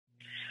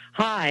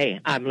Hi,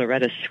 I'm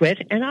Loretta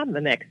Swit, and I'm the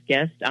next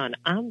guest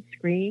On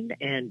Screen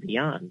and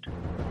Beyond.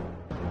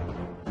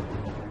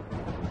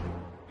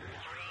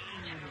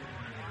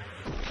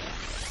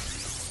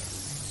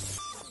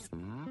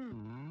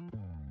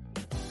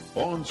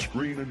 On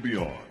Screen and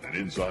Beyond, an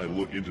inside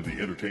look into the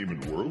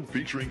entertainment world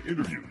featuring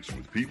interviews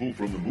with people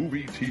from the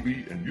movie,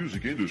 TV, and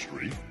music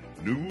industry,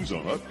 news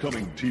on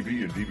upcoming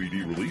TV and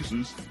DVD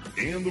releases,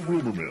 and the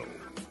rumor mill.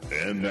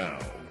 And now,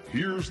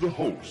 here's the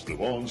host of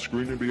On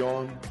Screen and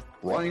Beyond,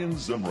 Brian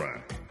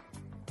Zemrak.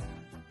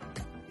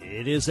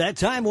 It is that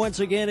time once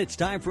again. It's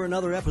time for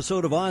another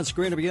episode of On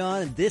Screen and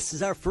Beyond. This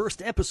is our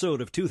first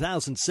episode of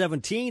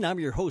 2017. I'm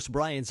your host,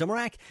 Brian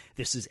Zemrak.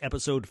 This is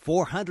episode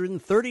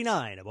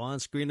 439 of On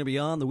Screen and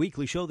Beyond, the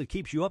weekly show that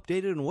keeps you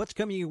updated on what's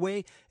coming your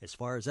way as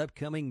far as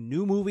upcoming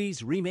new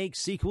movies, remakes,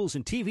 sequels,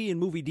 and TV and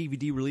movie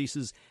DVD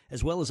releases,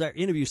 as well as our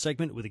interview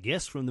segment with a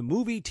guest from the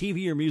movie,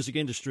 TV, or music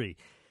industry.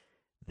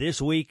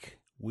 This week,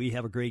 we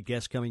have a great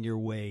guest coming your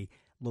way.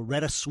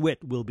 Loretta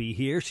Swit will be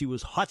here. She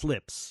was Hot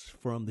Lips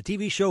from the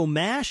TV show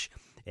MASH,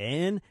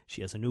 and she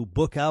has a new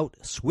book out,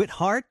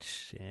 Sweetheart,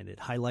 and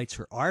it highlights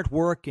her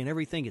artwork and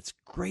everything. It's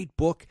a great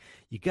book.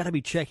 You got to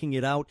be checking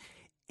it out,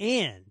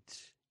 and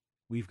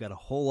we've got a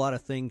whole lot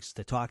of things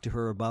to talk to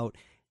her about.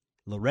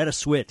 Loretta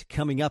Swit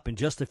coming up in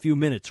just a few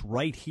minutes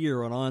right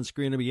here on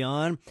Screen and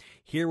Beyond.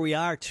 Here we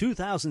are,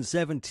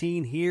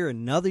 2017 here,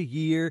 another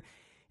year.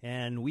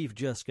 And we've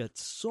just got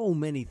so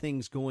many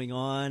things going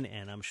on,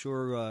 and I'm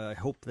sure, I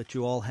hope that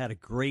you all had a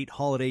great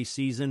holiday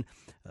season,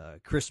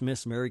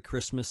 Christmas, Merry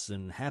Christmas,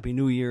 and Happy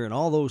New Year, and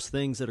all those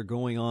things that are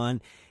going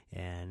on,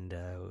 and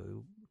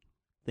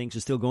things are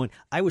still going.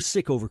 I was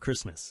sick over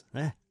Christmas.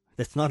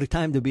 That's not a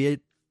time to be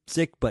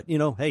sick, but, you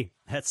know, hey,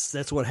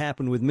 that's what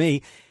happened with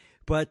me.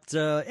 But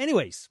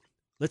anyways,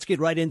 let's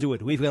get right into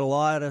it. We've got a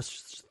lot of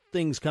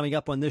things coming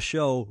up on this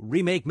show.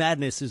 Remake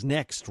Madness is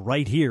next,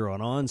 right here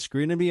on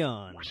Screen and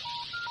Beyond.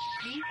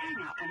 Please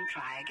hang up and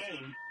try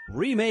again.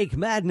 Remake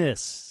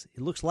Madness.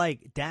 It looks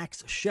like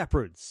Dax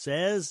Shepard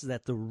says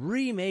that the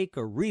remake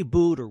or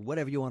reboot or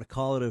whatever you want to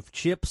call it of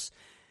Chips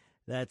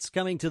that's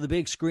coming to the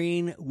big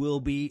screen will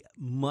be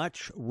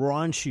much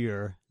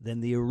raunchier than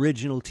the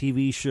original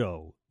TV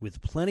show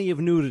with plenty of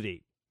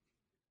nudity.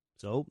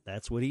 So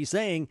that's what he's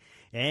saying.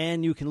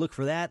 And you can look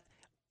for that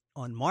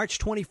on March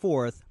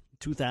 24th,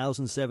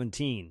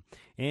 2017.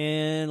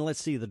 And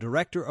let's see, the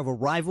director of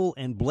Arrival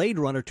and Blade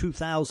Runner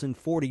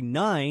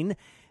 2049,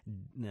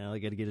 now I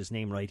got to get his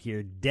name right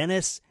here,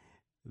 Denis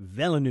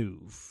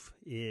Villeneuve,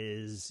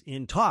 is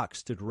in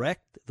talks to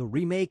direct the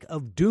remake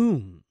of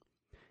Dune.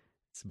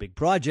 It's a big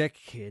project.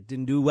 It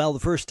didn't do well the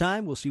first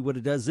time. We'll see what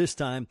it does this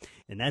time.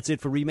 And that's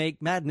it for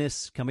Remake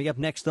Madness. Coming up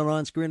next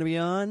on Screen and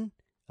Beyond,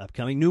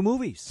 upcoming new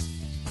movies.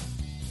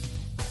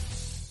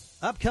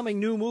 Upcoming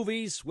new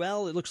movies,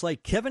 well, it looks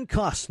like Kevin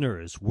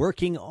Costner is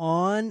working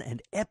on an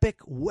epic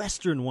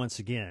Western once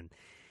again.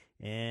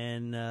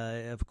 And,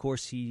 of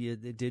course, he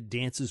did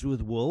Dances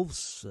with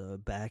Wolves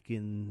back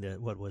in, the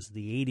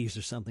 80s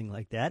or something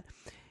like that.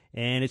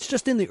 And it's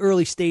just in the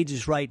early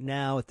stages right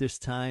now at this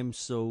time,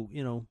 so,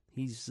 you know,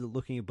 he's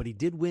looking at, but he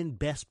did win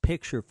Best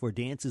Picture for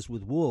Dances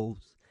with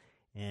Wolves,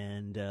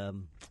 and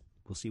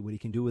we'll see what he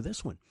can do with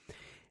this one.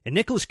 And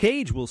Nicolas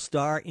Cage will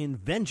star in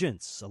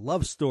Vengeance, a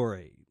love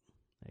story.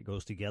 It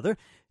goes together.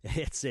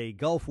 It's a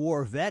Gulf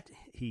War vet.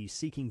 He's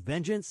seeking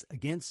vengeance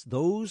against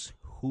those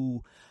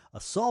who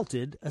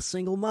assaulted a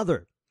single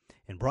mother.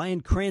 And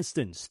Bryan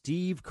Cranston,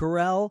 Steve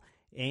Carell,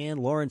 and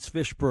Lawrence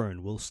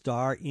Fishburne will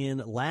star in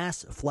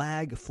Last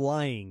Flag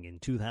Flying in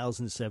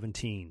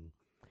 2017.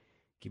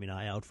 Keep an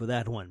eye out for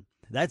that one.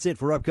 That's it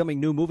for upcoming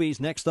new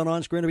movies. Next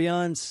on Screen and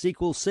Beyond,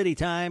 Sequel City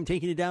time.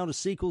 Taking you down to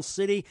Sequel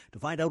City to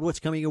find out what's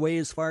coming away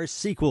as far as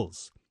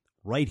sequels.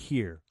 Right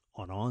here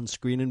on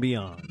Screen and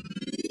Beyond.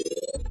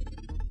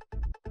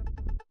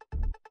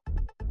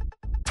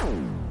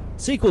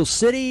 Sequel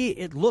City,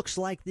 it looks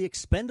like The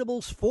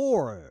Expendables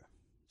 4.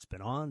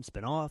 Spin on,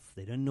 spin off.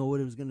 They didn't know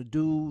what it was going to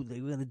do. They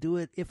were going to do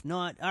it. If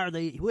not, are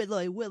they?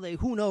 Will they?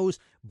 Who knows?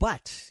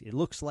 But it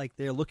looks like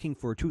they're looking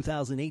for a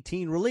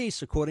 2018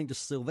 release, according to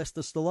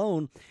Sylvester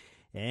Stallone.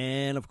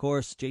 And, of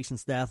course, Jason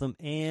Statham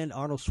and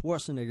Arnold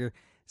Schwarzenegger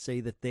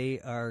say that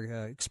they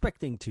are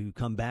expecting to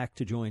come back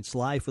to join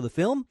Sly for the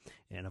film.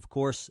 And, of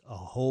course, a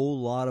whole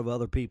lot of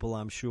other people,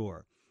 I'm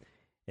sure.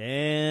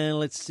 And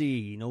let's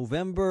see,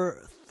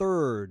 November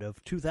 3rd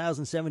of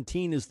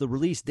 2017 is the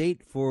release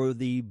date for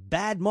the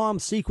Bad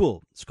Moms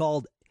sequel. It's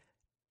called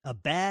A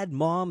Bad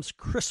Mom's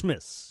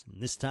Christmas.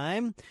 And this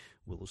time,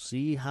 we'll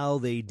see how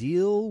they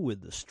deal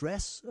with the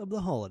stress of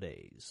the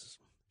holidays.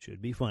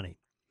 Should be funny.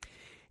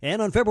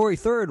 And on February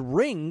 3rd,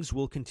 Rings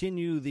will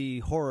continue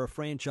the horror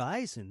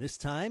franchise, and this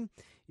time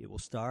it will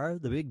star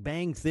The Big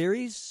Bang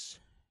Theory's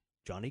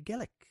Johnny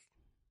Gellick.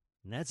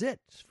 And that's it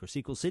for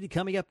Sequel City.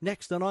 Coming up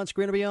next on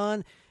Screen and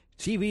Beyond,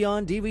 TV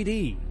on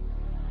DVD.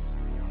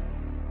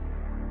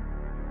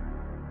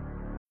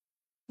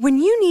 When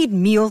you need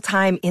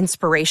mealtime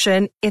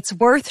inspiration, it's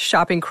worth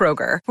shopping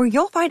Kroger, where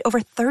you'll find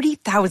over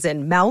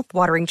 30,000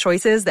 mouth-watering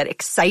choices that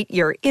excite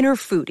your inner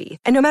foodie.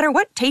 And no matter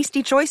what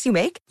tasty choice you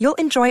make, you'll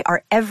enjoy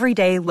our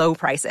everyday low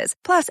prices,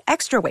 plus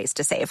extra ways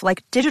to save,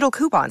 like digital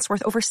coupons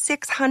worth over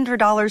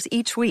 $600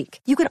 each week.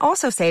 You can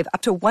also save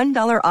up to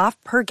 $1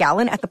 off per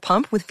gallon at the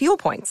pump with fuel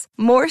points.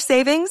 More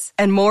savings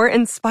and more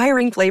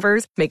inspiring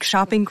flavors make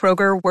shopping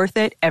Kroger worth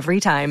it every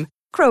time.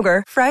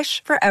 Kroger,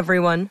 fresh for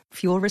everyone.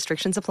 Fuel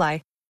restrictions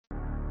apply.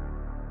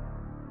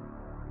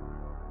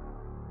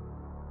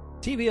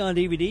 TV on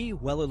DVD,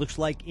 well, it looks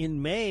like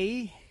in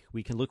May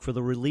we can look for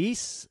the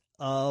release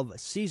of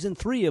Season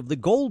 3 of The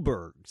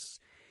Goldbergs.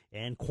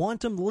 And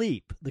Quantum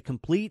Leap, the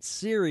complete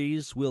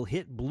series, will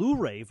hit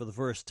Blu-ray for the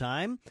first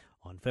time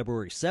on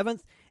February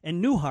 7th.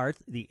 And Newhart,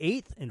 the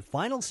 8th and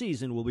final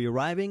season, will be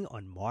arriving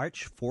on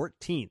March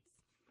 14th.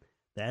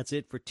 That's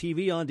it for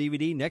TV on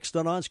DVD. Next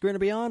on Screen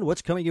and Beyond,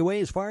 what's coming your way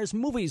as far as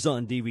movies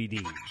on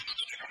DVD?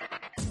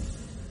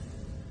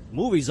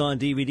 Movies on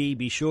DVD,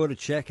 be sure to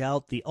check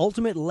out The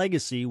Ultimate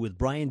Legacy with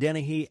Brian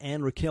Dennehy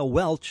and Raquel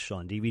Welch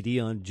on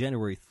DVD on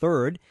January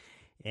 3rd.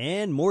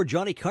 And more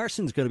Johnny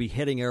Carson's going to be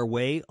heading our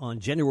way on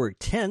January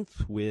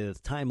 10th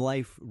with Time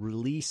Life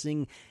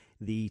releasing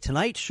The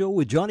Tonight Show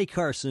with Johnny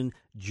Carson,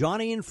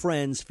 Johnny and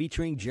Friends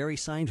featuring Jerry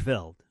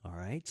Seinfeld. All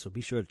right, so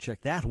be sure to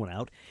check that one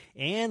out.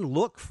 And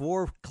look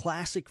for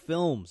classic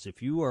films.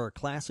 If you are a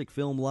classic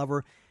film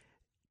lover,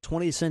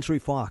 20th Century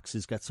Fox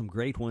has got some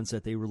great ones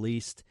that they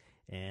released.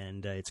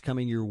 And it's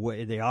coming your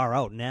way. They are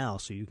out now,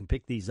 so you can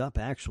pick these up,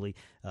 actually.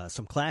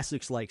 Some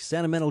classics like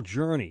Sentimental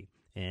Journey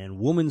and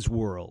Woman's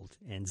World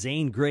and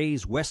Zane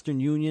Grey's Western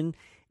Union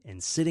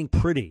and Sitting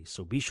Pretty.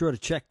 So be sure to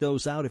check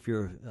those out if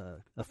you're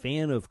a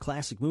fan of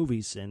classic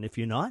movies. And if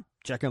you're not,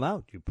 check them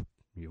out.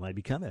 You might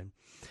be coming.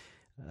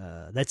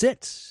 That's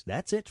it.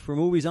 That's it for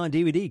movies on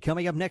DVD.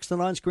 Coming up next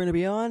on Screen and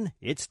Beyond,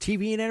 it's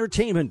TV and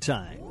entertainment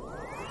time.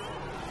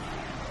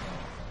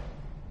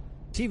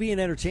 TV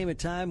and entertainment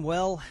time.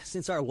 Well,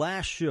 since our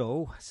last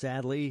show,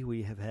 sadly,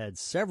 we have had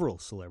several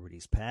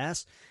celebrities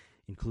pass,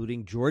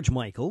 including George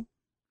Michael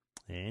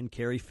and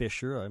Carrie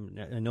Fisher. I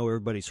know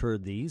everybody's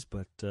heard these,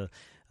 but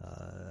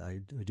I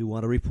do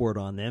want to report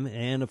on them.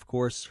 And, of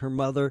course, her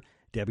mother,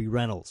 Debbie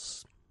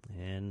Reynolds.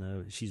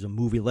 And she's a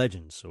movie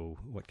legend, so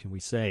what can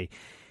we say?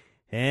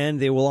 And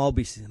they will all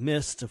be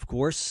missed, of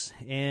course.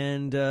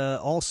 And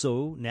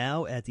also,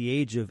 now at the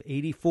age of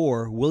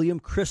 84, William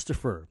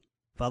Christopher,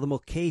 Father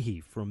Mulcahy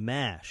from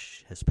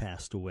MASH, has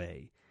passed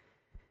away.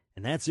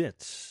 And that's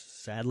it,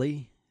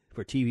 sadly,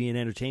 for TV and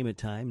entertainment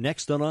time.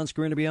 Next on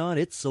Screen and Beyond,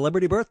 it's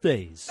Celebrity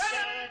Birthdays.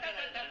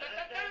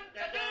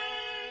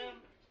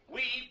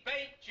 We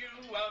baked you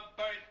a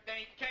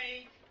birthday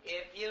cake.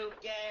 If you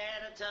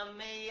get a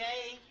tummy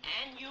ache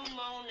and you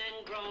moan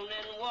and groan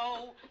and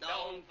woe,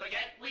 don't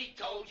forget we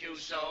told you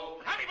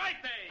so. Happy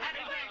birthday!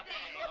 Happy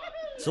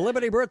birthday!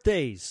 Celebrity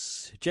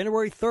Birthdays,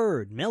 January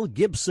 3rd, Mel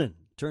Gibson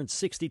turns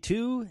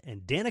 62,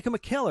 and Danica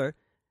McKellar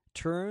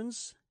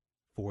turns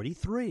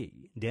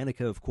 43.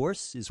 Danica, of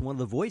course, is one of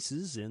the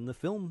voices in the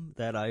film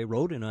that I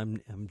wrote and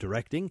I'm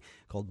directing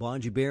called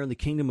Bonji Bear and the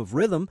Kingdom of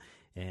Rhythm.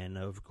 And,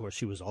 of course,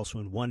 she was also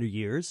in Wonder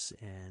Years.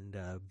 And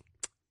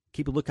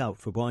keep a lookout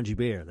for Bonji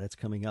Bear. That's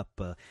coming up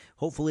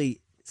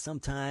hopefully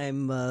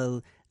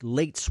sometime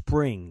late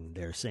spring,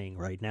 they're saying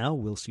right now.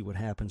 We'll see what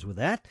happens with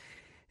that.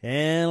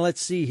 And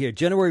let's see here.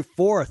 January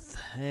 4th,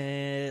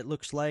 it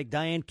looks like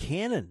Diane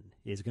Cannon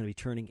is going to be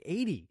turning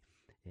 80.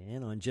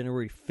 And on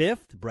January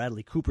 5th,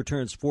 Bradley Cooper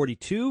turns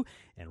 42,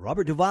 and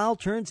Robert Duvall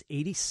turns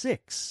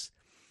 86.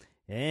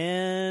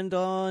 And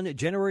on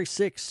January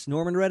 6th,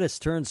 Norman Reedus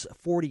turns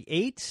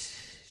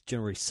 48.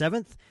 January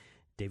 7th,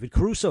 David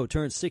Caruso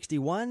turns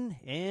 61.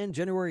 And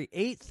January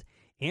 8th,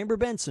 Amber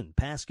Benson,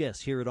 past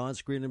guest here at On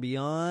Screen and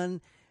Beyond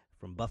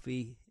from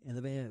Buffy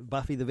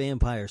the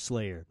Vampire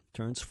Slayer,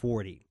 turns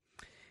 40.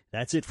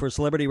 That's it for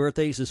celebrity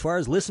birthdays. As far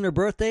as listener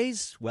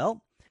birthdays,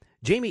 well,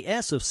 Jamie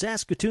S. of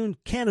Saskatoon,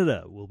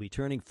 Canada, will be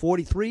turning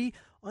 43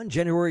 on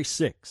January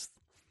 6th.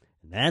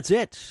 And that's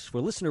it for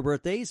listener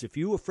birthdays. If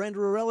you, a friend,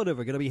 or a relative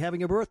are going to be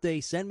having a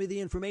birthday, send me the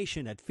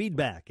information at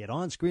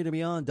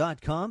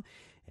feedback@onscreenandbeyond.com,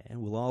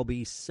 and we'll all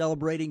be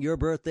celebrating your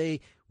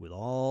birthday with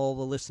all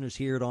the listeners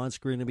here at On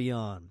Screen and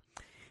Beyond.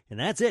 And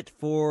that's it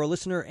for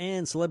listener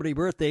and celebrity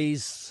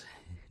birthdays.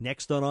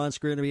 Next on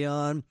Screen and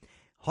Beyond,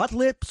 Hot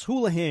Lips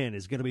Houlihan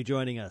is going to be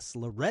joining us.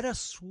 Loretta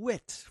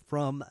Swit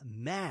from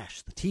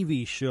MASH, the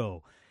TV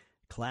show,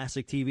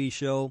 classic TV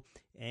show.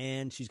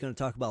 And she's going to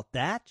talk about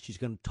that. She's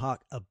going to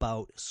talk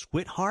about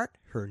Sweetheart,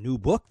 her new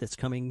book that's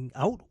coming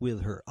out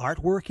with her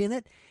artwork in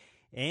it,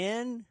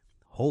 and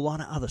a whole lot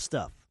of other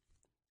stuff.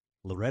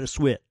 Loretta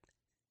Swit,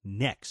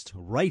 next,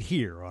 right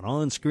here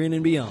on Screen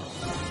and Beyond.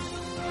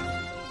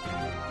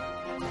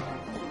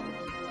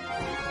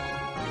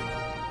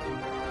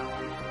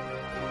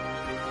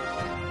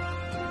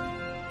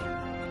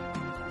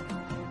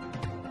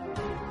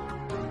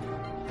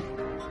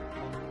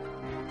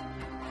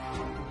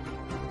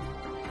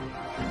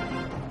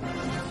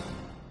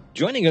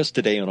 Joining us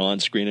today on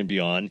Screen and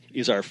Beyond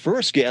is our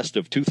first guest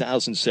of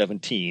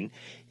 2017,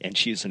 and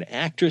she is an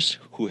actress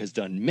who has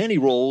done many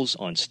roles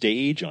on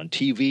stage, on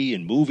TV,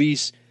 and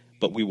movies,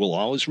 but we will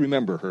always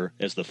remember her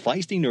as the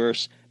feisty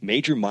nurse,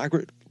 Major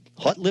Margaret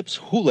Hot Lips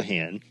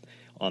Houlihan,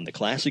 on the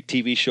classic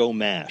TV show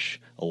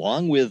MASH.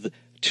 Along with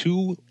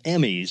 2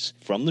 Emmys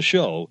from the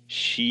show,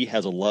 she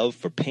has a love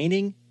for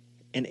painting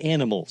and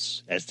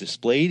animals, as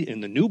displayed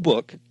in the new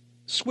book,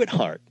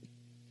 Sweetheart.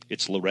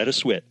 It's Loretta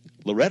Swit.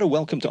 Loretta,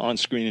 welcome to On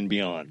Screen and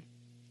Beyond.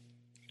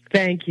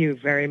 Thank you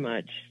very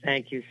much.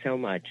 Thank you so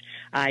much.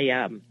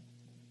 I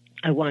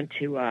want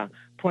to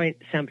point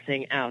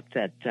something out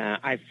that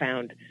I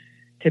found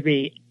to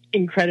be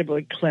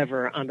incredibly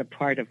clever on the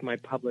part of my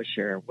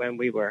publisher when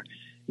we were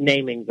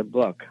naming the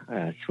book,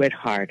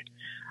 Sweetheart.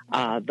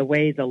 The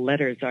way the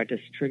letters are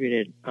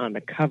distributed on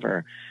the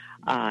cover,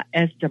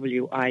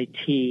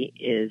 SWIT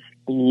is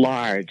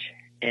large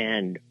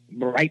and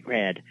bright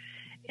red,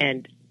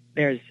 and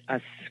there's a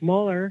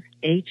smaller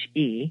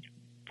HE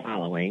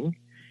following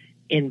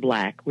in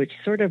black, which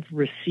sort of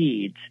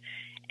recedes,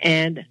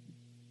 and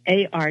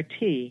ART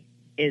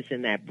is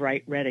in that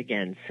bright red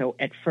again. So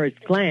at first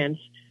glance,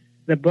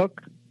 the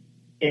book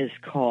is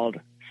called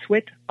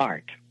Swit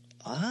Art,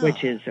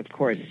 which is, of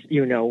course,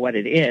 you know what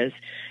it is.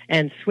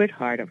 And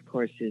Sweetheart, of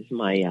course, is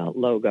my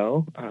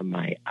logo,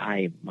 my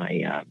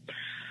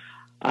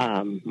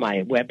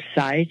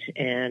website,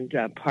 and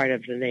part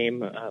of the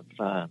name of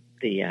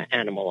the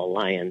Animal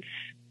Alliance.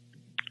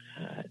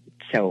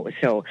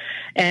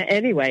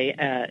 Anyway,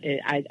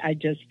 I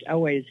just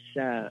always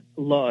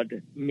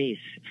laud Mies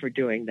for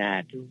doing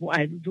that.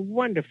 The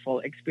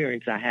wonderful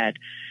experience I had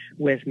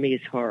with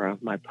Mies Hora,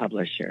 my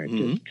publisher.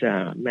 Just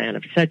a man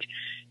of such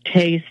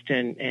taste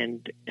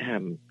and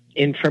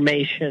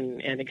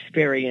information and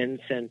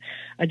experience, and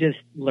I just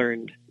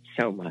learned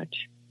so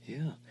much.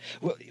 Yeah.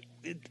 Well,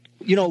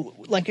 you know,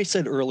 like I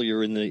said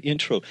earlier in the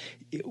intro,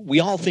 we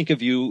all think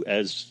of you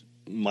as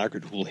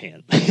Margaret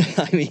Houlihan.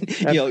 I mean,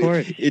 of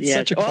course, it's yes,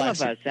 such a all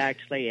classic. of us,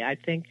 actually. I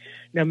think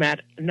no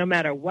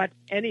matter what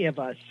any of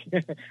us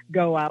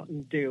go out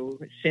and do,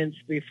 since,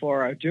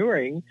 before, or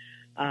during,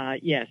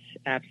 yes,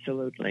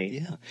 absolutely.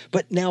 Yeah.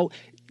 But now,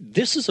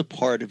 this is a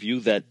part of you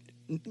that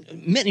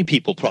many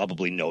people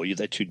probably know you,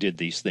 that you do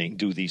these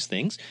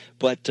things.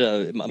 But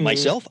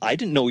myself, I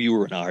didn't know you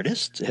were an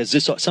artist. Is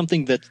this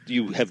something that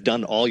you have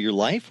done all your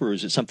life, or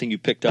is it something you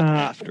picked up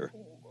after?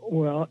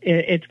 Well,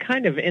 it's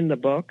kind of in the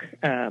book,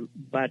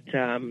 but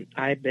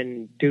I've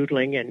been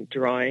doodling and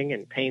drawing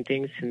and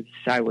painting since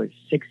I was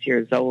 6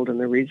 years old, and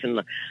the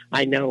reason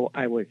I know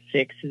I was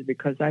 6 is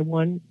because I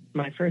won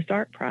my first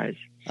art prize.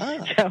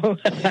 Yes,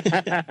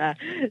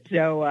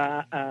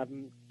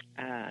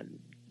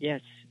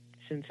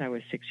 since I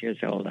was 6 years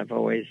old, I've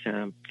always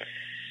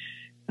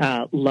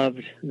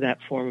loved that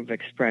form of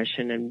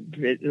expression, and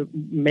it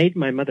made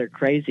my mother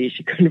crazy.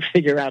 She couldn't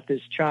figure out this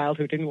child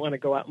who didn't want to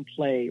go out and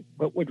play,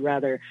 but would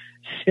rather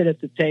sit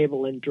at the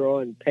table and draw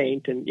and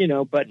paint, and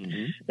but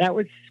that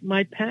was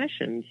my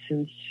passion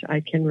since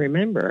I can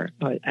remember,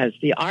 as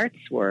the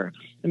arts were.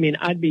 I mean,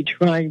 I'd be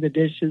drying the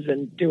dishes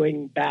and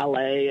doing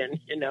ballet and,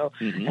 or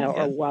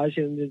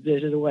washing the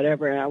dishes or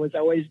whatever, and I was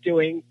always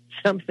doing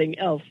something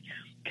else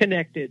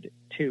connected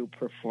to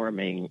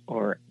performing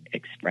or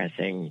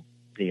expressing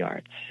the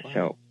arts. Wow.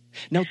 So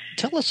now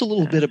tell us a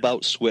little bit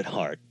about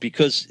Sweetheart,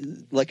 because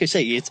like I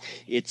say,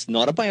 it's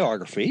not a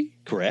biography,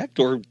 correct?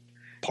 Or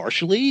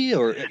partially,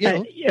 or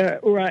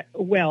right.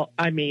 Well,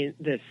 I mean,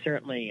 there's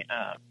certainly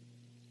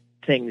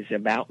things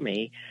about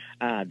me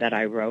that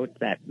I wrote,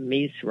 that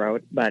Mies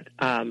wrote, but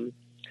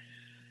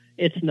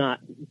it's not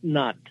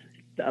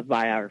a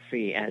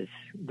biography as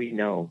we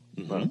know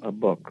a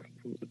book,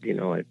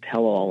 a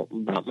tell-all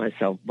about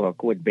myself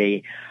book would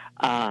be.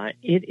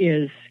 It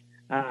is.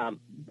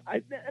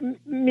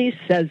 Mies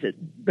says it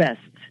best,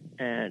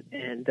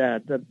 and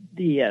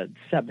the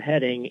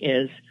subheading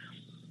is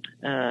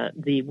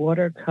the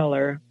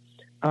watercolor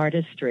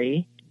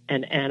artistry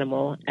and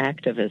animal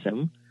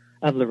activism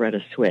of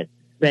Loretta Swit.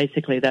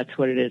 Basically, that's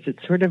what it is.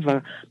 It's sort of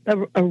a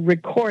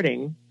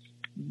recording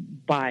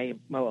by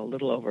a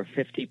little over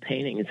 50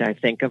 paintings, I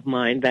think, of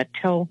mine that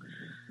tell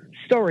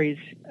stories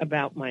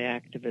about my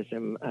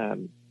activism.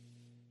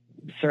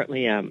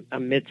 Certainly a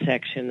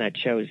midsection that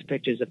shows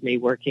pictures of me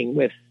working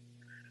with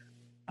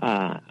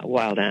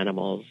wild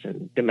animals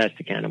and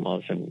domestic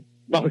animals and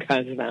all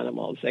kinds of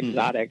animals,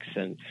 exotics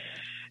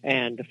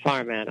and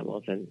farm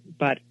animals.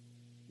 But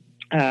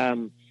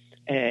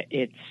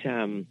it's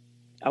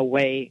a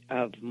way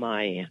of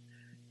my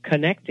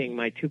connecting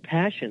my two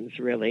passions,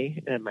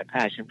 really, and my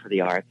passion for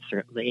the arts,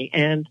 certainly,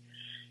 and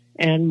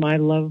my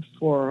love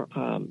for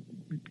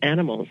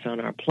animals on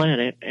our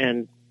planet.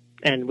 And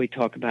we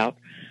talk about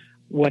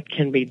what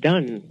can be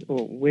done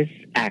with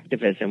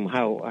activism,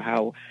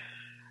 how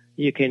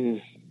you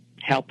can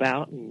help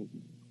out and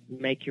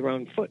make your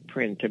own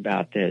footprint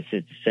about this.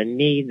 It's a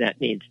need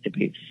that needs to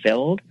be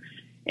filled,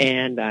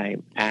 and I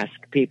ask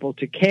people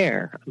to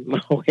care.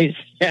 I'm always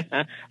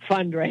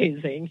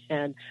fundraising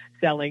and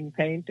selling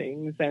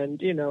paintings,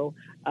 and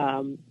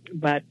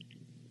but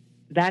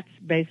that's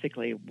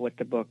basically what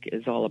the book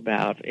is all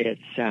about.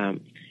 It's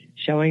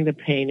showing the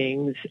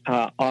paintings,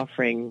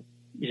 offering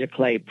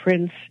Giclée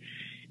prints.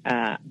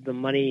 The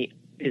money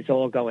is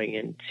all going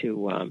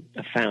into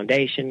a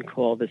foundation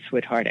called the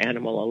Sweetheart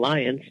Animal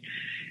Alliance,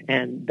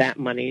 and that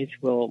monies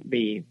will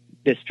be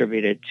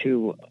distributed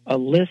to a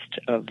list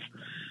of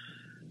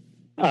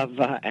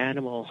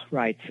animal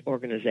rights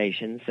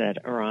organizations that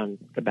are on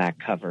the back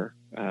cover.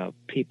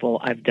 People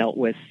I've dealt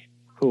with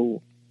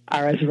who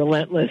are as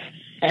relentless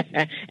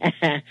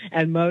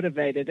and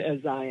motivated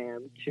as I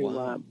am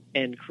to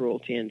end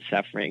cruelty and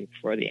suffering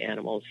for the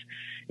animals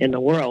in the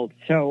world.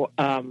 So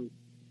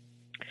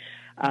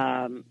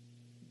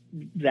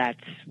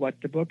that's what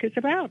the book is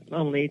about,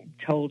 only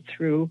told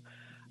through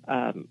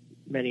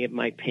many of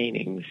my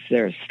paintings.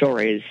 There are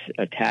stories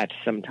attached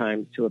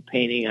sometimes to a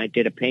painting. I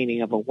did a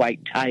painting of a white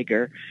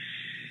tiger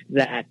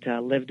that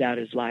lived out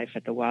his life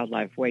at the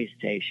Wildlife Way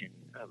Station.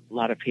 A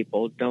lot of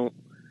people don't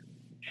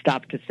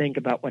stop to think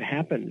about what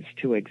happens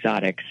to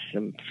exotics,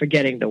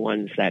 forgetting the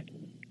ones that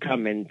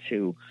come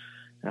into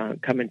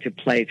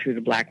play through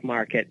the black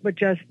market. But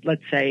just,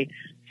 let's say,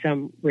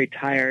 some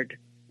retired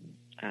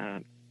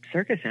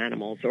circus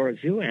animals or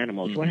zoo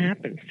animals, what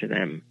happens to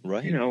them?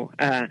 Right. You know,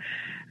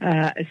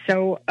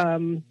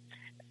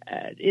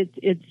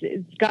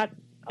 it's got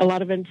a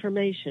lot of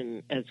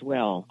information as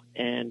well.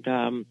 And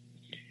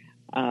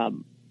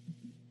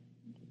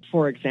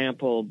for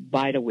example,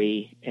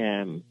 Bidawee.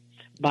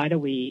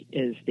 Bidawee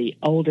is the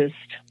oldest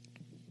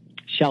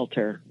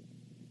shelter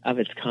of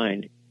its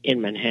kind in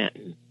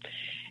Manhattan.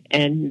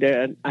 And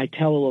I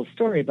tell a little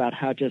story about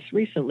how just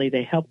recently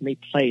they helped me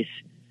place,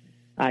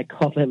 I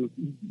call them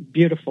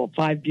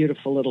 5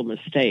 beautiful little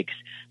mistakes,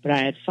 but I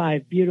had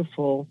 5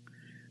 beautiful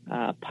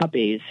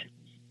puppies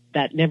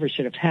that never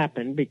should have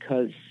happened,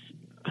 because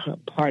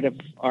part of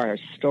our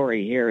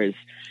story here is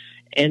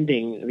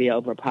ending the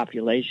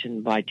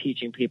overpopulation by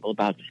teaching people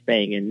about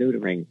spaying and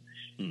neutering.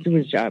 It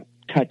was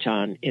touch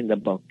on in the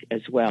book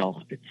as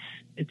well.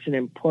 It's an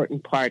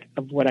important part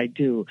of what I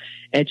do,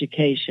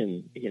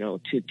 education,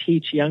 to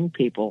teach young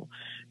people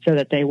so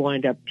that they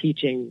wind up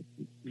teaching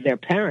their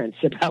parents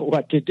about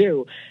what to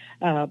do.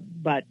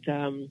 But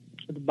the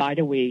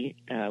Bidawee,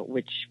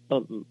 which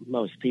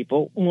most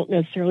people won't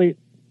necessarily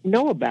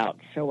know about.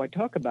 So I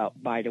talk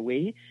about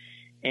Bidawee,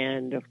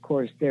 and of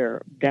course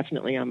they're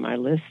definitely on my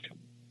list.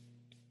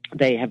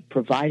 They have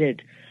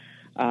provided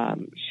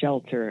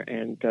shelter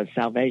and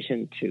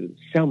salvation to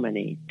so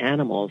many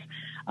animals.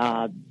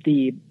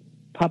 The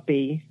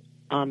puppy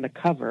on the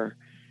cover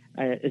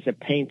is a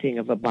painting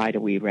of a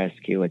Bidawee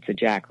rescue. It's a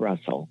Jack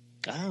Russell.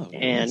 Oh,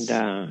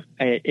 and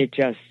it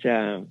just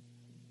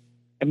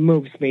it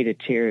moves me to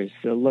tears,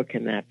 the look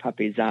in that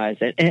puppy's eyes.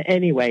 And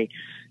anyway,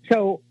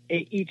 so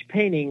each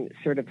painting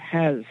sort of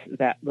has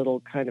that little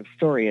kind of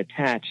story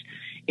attached.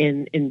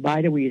 In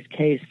Bidawee's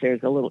case,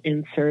 there's a little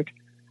insert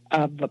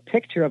of a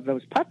picture of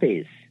those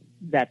puppies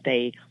that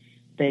they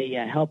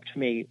helped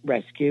me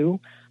rescue.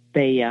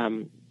 They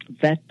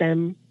vet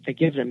them, they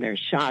give them their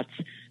shots,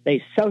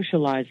 they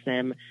socialize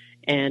them,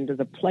 and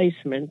the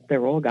placement,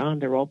 they're all gone,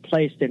 they're all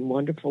placed in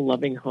wonderful,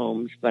 loving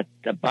homes, but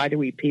the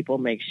Bidawee people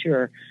make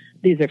sure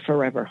these are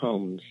forever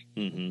homes.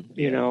 Mm-hmm.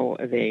 You know,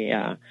 they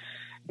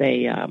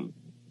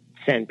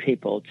send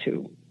people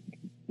to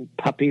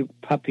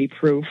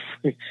puppy-proof,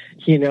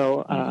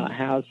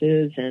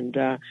 houses, and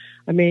I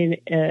mean,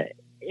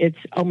 it's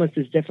almost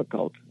as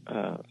difficult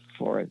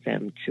for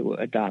them to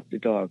adopt a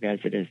dog as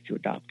it is to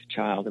adopt a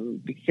child,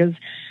 and because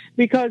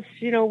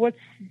what's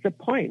the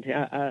point?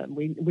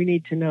 We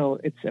need to know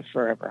it's a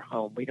forever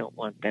home. We don't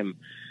want them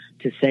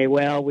to say,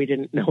 well, we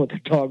didn't know the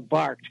dog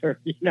barked, or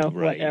right,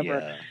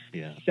 whatever.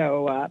 Yeah.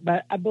 So,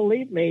 but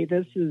believe me,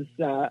 this is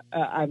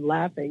I'm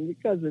laughing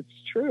because it's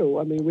true.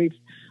 I mean,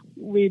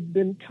 we've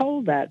been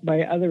told that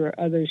by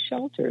other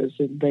shelters,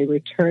 and they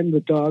return the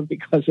dog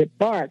because it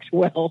barks.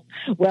 Well,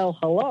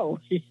 hello,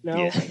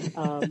 Yeah.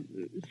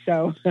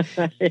 So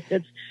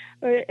it's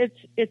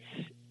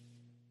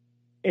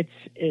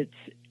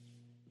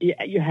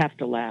you have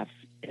to laugh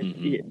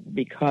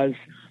because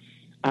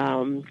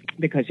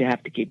you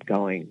have to keep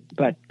going.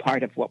 But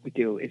part of what we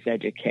do is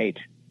educate.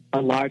 A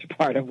large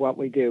part of what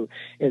we do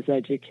is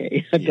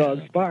educate a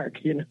dog's bark,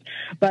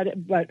 But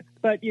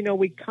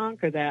we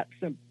conquer that.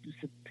 Some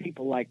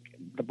people like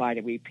the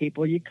Bidawee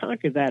people, you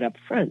conquer that up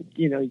front.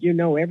 You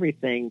know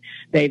everything.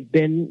 They've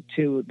been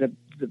to the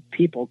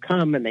people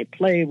come and they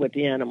play with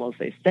the animals,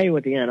 they stay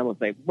with the animals,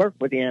 they work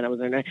with the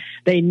animals, and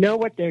they know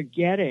what they're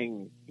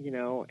getting,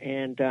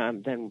 and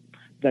then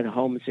the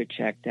homes are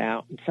checked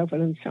out and so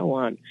forth and so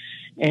on.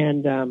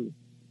 And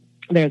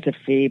there's a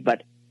fee,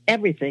 but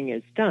everything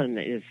is done,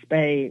 is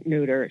spay,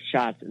 neuter,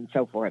 shots, and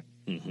so forth.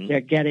 Mm-hmm.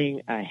 They're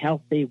getting a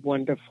healthy,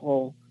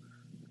 wonderful,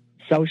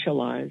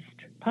 socialized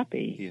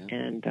puppy. Yeah.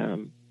 And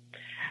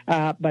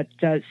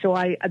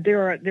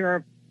there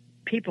are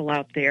people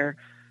out there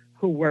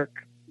who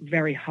work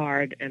very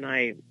hard, and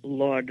I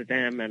laud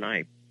them, and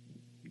I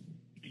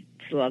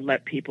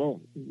let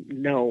people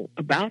know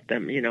about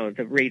them.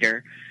 The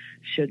reader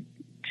should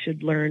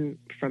should learn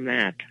from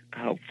that,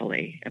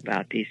 hopefully,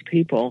 about these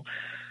people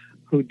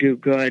who do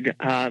good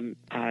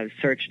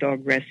search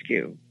dog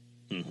rescue.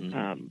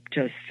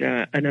 Just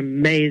an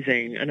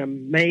amazing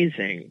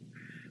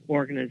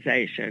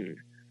organization.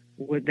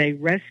 They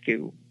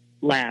rescue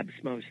labs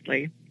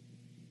mostly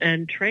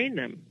and train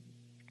them,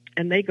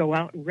 and they go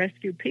out and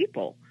rescue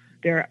people.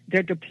 They're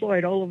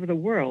deployed all over the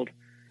world.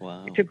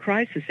 Wow. To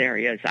crisis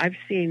areas. I've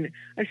seen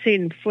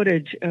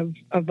footage of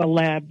a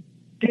lab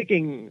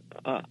digging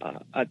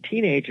a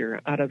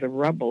teenager out of the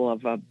rubble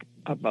of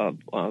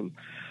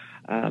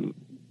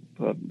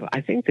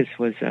I think this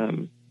was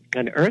an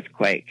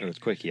earthquake.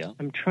 Earthquake, yeah.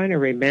 I'm trying to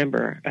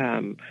remember,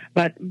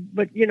 but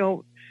you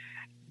know,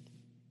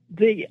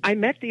 I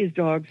met these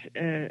dogs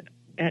at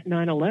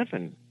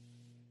 9/11.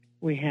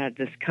 We had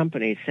this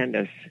company send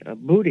us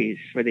booties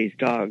for these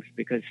dogs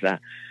because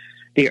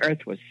the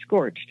earth was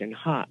scorched and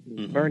hot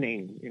and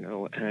burning, you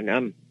know,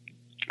 and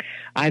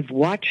I've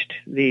watched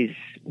these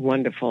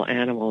wonderful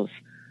animals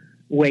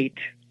wait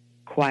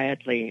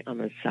quietly on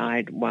the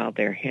side while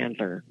their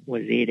handler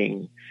was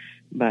eating,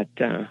 but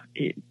they're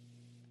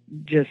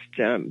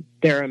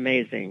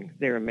amazing.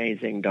 They're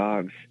amazing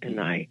dogs, and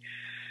I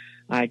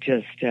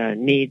just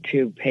need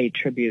to pay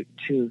tribute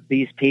to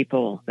these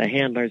people, the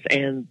handlers,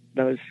 and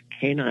those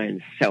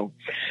canines. So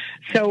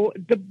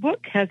the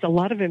book has a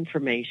lot of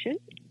information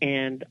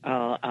and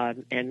a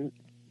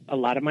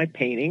lot of my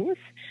paintings,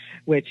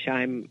 which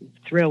I'm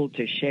thrilled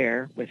to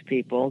share with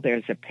people.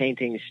 There's a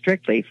painting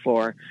strictly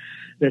for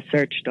the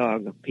search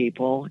dog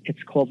people.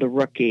 It's called The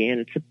Rookie, and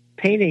it's a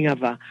painting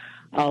of a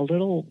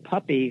little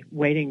puppy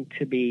waiting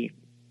to be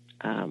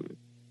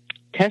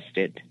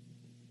tested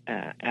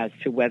as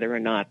to whether or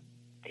not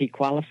he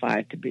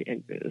qualified to be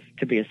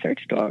a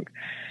search dog.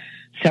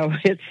 So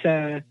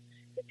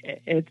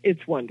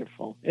it's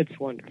wonderful. It's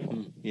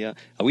wonderful. Yeah,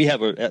 we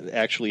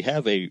actually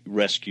have a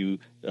rescue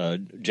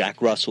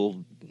Jack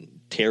Russell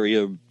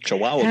Terrier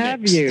Chihuahua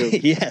have mix. You?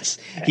 Yes.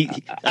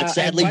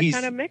 Sadly, what he's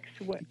kind of mix?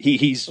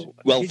 He's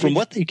well, from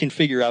what they can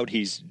figure out,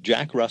 he's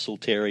Jack Russell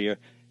Terrier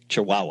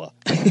Chihuahua.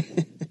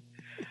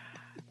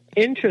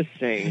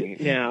 Interesting.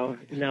 Now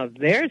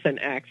there's an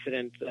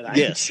accident that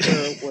I'm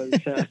sure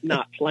was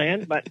not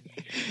planned,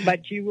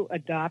 but you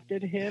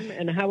adopted him,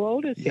 and how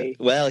old is he?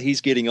 Well,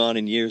 he's getting on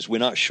in years. We're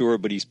not sure,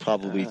 but he's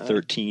probably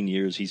 13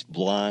 years. He's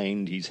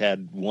blind. He's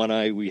had one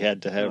eye we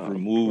had to have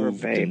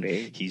removed. Poor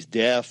baby. And he's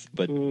deaf,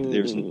 but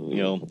there's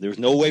no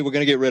way we're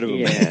going to get rid of him.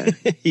 Yeah.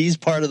 He's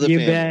part of the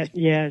family. You bet.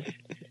 Yes,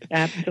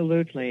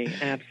 absolutely.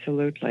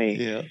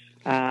 Yeah.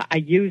 I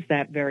use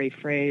that very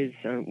phrase.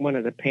 One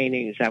of the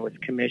paintings I was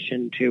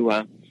commissioned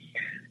to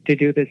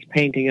do this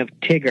painting of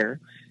Tigger.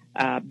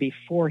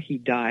 Before he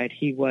died,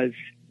 he was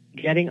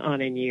getting on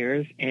in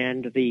years,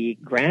 and the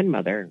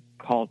grandmother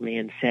called me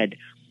and said,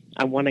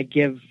 "I want to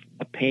give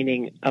a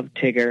painting of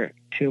Tigger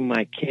to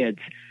my kids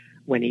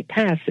when he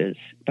passes,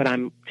 but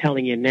I'm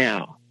telling you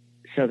now,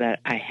 so that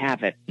I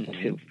have it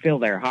to fill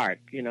their heart,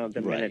 you know, the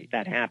minute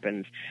that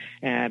happens.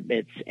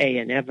 It's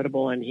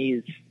inevitable, and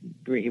he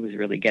was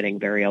really getting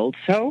very old.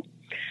 So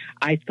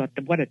I thought,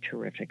 what a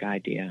terrific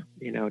idea,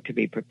 you know, to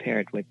be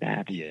prepared with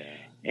that. Yeah.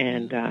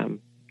 And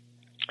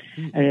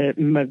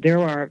there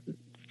are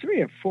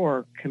 3 or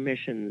 4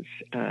 commissions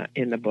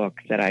in the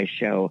book that I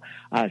show.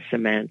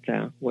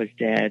 Samantha was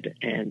dead,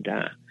 and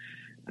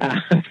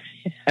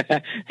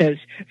there's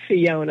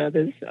Fiona,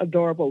 this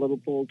adorable little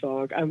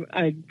bulldog.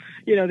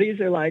 These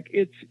are like,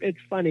 it's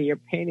funny. Your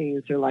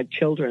paintings are like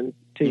children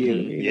to you.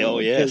 you know,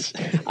 yes.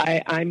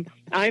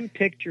 I'm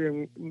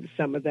picturing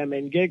some of them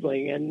and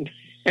giggling, and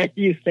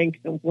you think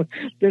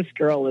this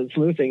girl is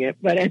losing it.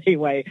 But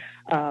anyway,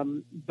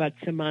 but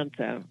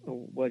Samantha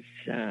was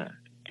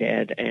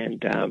dead,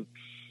 and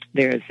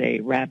there's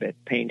a rabbit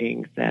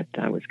painting that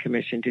I was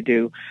commissioned to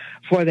do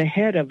for the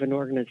head of an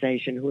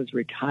organization who was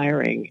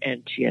retiring,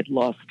 and she had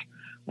lost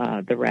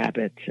the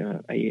rabbit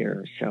a year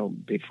or so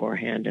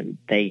beforehand, and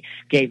they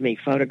gave me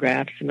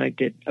photographs, and I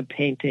did a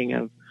painting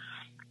of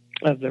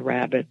the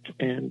rabbit,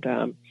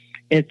 and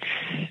it's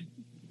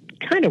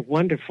kind of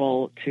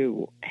wonderful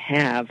to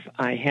have.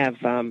 I have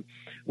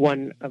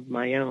one of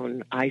my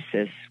own.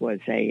 Isis was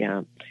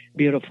a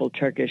beautiful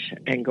Turkish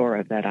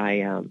Angora that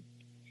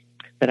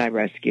I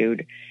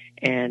rescued,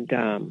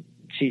 and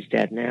she's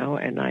dead now,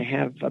 and I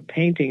have a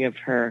painting of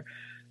her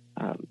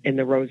in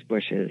the rose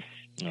bushes.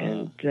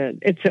 And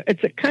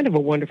it's a kind of a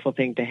wonderful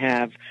thing to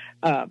have,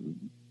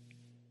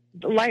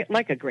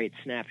 like a great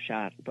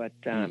snapshot. But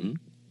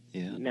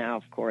now,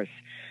 of course,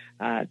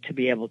 to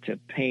be able to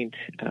paint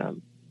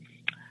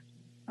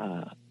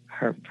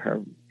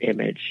her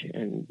image,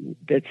 and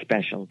it's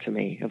special to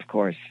me, of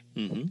course.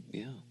 Mm-hmm.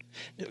 Yeah.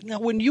 Now,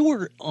 when you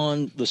were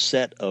on the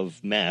set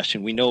of MASH,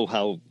 and we know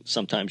how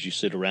sometimes you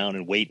sit around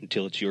and wait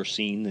until it's your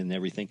scene and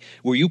everything,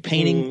 were you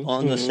painting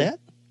on the set?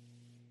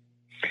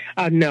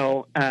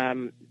 No.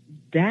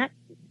 That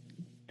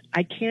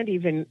I can't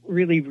even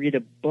really read a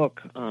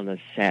book on the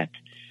set.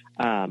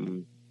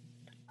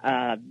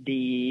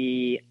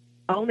 The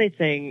only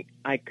thing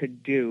I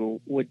could do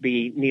would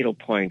be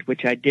needlepoint,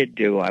 which I did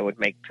do. I would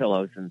make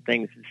pillows and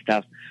things and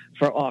stuff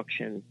for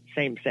auction.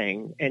 Same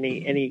thing.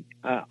 Any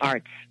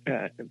arts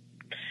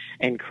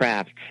and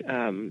crafts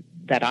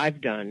that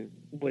I've done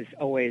was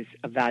always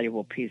a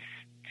valuable piece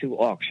to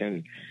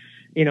auction.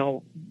 You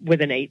know,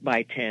 with an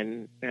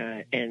 8x10,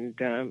 and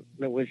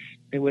it was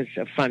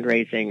a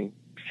fundraising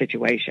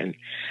situation.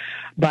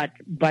 But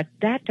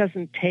that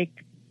doesn't take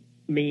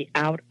me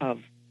out of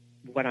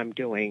what I'm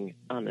doing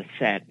on the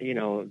set. You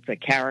know, the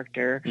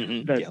character,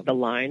 the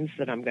lines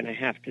that I'm going to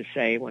have to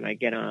say when I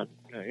get on,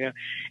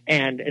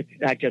 and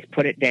I just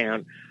put it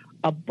down.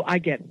 I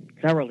get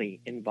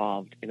thoroughly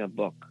involved in a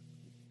book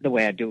the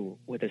way I do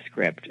with a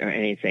script or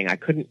anything. I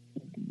couldn't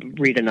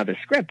read another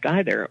script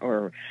either,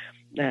 or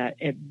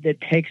it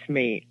takes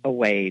me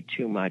away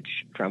too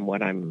much from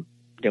what I'm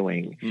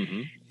doing.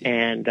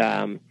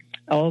 And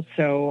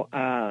also,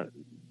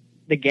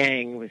 the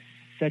gang was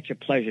such a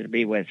pleasure to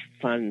be with,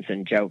 funs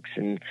and jokes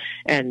and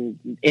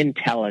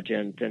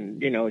intelligent,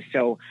 and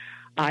so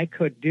I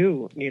could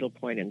do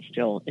needlepoint and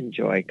still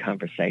enjoy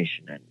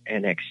conversation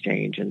and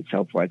exchange and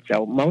so forth.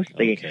 So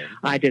mostly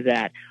I did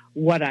that.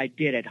 What I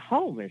did at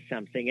home is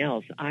something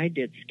else. I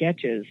did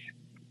sketches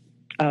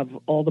of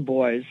all the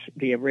boys,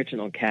 the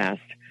original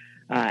cast,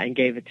 and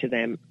gave it to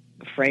them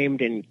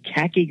framed in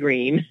khaki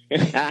green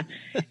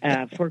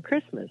for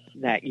Christmas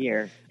that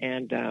year.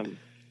 And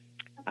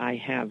I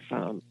have,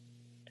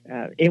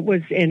 it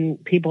was in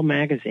People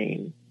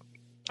magazine,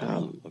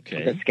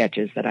 the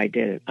sketches that I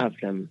did of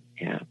them.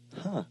 Yeah.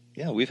 Huh.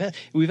 Yeah,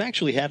 we've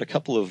actually had a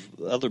couple of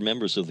other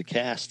members of the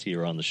cast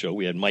here on the show.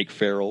 We had Mike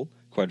Farrell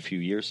quite a few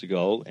years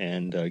ago,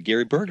 and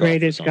Gary Berghoff.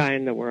 Greatest guy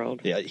in the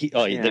world. Yeah,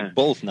 they're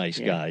both nice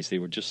guys. They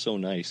were just so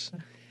nice.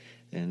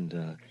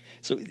 And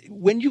so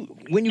when you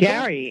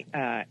Gary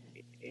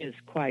is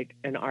quite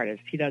an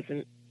artist. He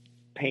doesn't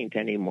paint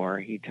anymore.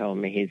 He told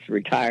me he's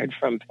retired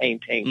from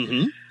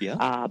painting.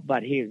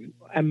 But he's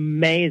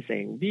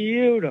amazing,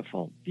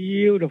 beautiful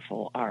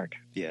art.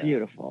 Yeah.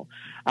 Beautiful.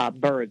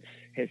 Birds,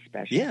 his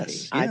specialty.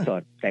 Yes, yeah. I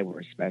thought they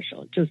were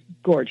special. Just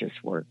gorgeous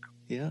work.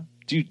 Yeah.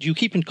 Do you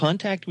keep in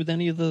contact with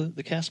any of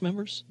the cast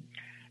members?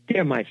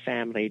 They're my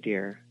family,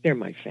 dear. They're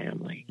my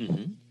family.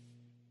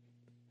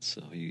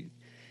 So do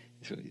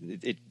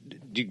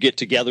you get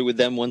together with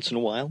them once in a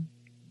while?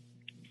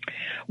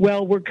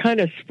 Well, we're kind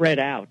of spread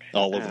out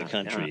all over the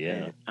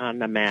country. On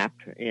the map.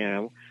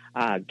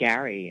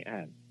 Gary,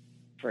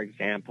 for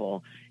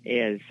example,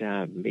 is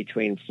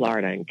between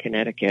Florida and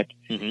Connecticut,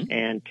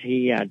 and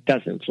he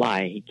doesn't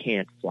fly. He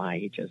can't fly.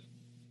 He just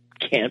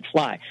can't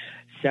fly.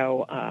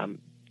 So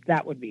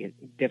that would be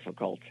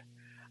difficult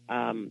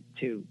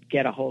to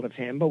get a hold of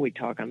him. But we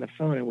talk on the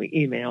phone and we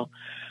email.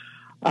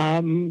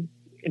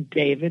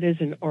 David is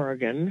in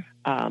Oregon.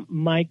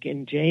 Mike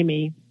and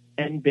Jamie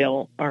and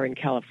Bill are in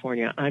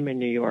California. I'm in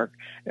New York.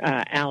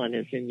 Alan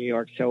is in New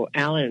York. So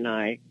Alan and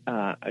I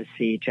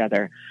see each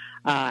other.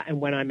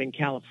 And when I'm in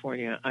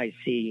California, I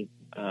see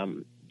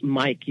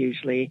Mike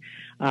usually,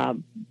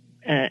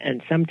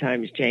 and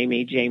sometimes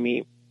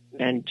Jamie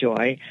and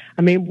Joy.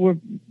 I mean,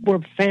 we're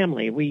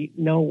family. We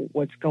know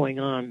what's going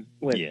on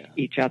with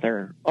each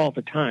other all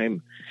the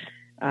time.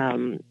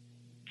 It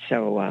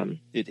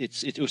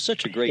was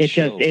such a great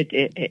show.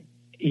 It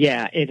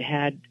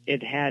had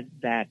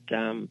that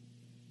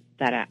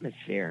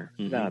atmosphere.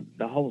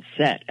 The whole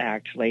set,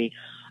 actually.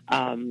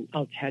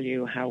 I'll tell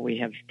you how we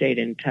have stayed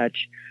in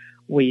touch.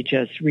 We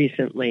just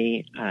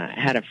recently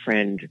had a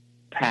friend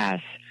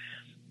pass,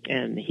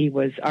 and he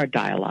was our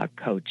dialogue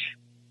coach.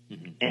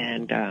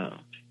 And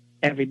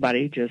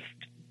everybody just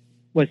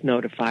was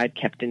notified,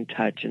 kept in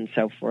touch, and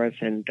so forth.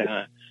 And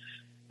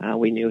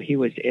we knew he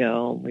was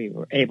ill. We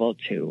were able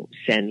to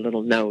send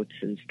little notes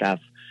and stuff.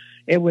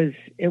 It was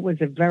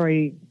a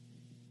very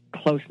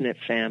close-knit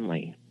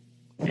family.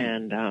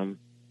 And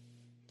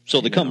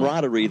so the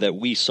camaraderie that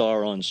we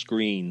saw on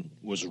screen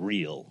was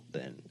real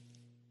then.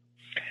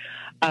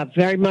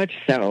 Very much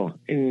so.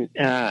 And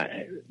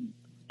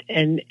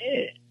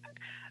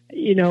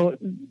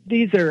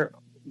these are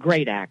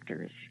great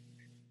actors,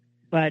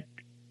 but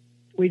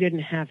we didn't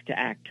have to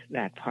act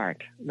that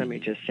part. Let me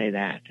just say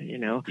that,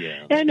 Yeah.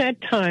 And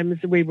at times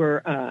we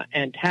were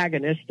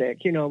antagonistic,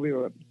 we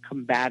were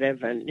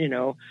combative, and,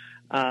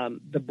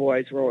 the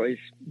boys were always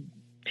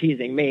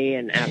teasing me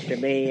and after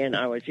me, and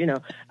I was,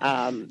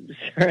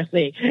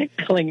 certainly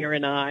Klinger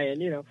and I,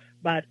 and,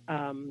 but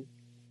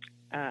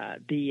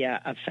the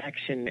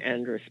affection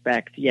and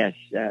respect, yes,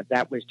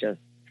 that was just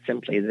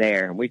simply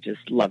there. We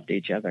just loved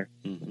each other.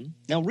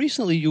 Now,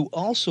 recently you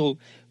also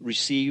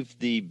received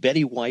the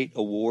Betty White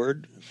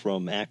Award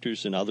from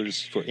Actors and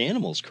Others for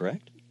Animals,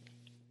 correct?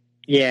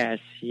 Yes.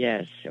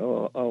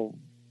 Oh,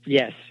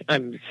 yes.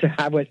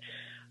 I was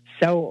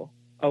so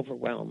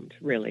overwhelmed,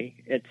 really.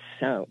 It's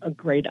a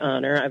great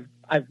honor.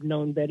 I've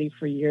known Betty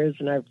for years,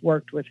 and I've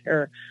worked with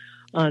her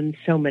on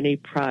so many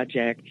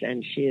projects,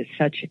 and she is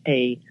such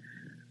an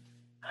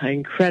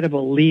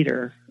incredible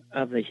leader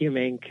of the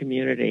humane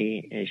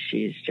community.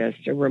 She's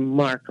just a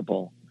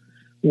remarkable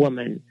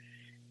woman.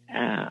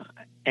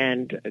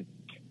 And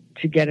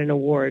to get an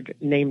award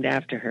named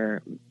after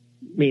her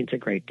means a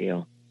great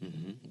deal.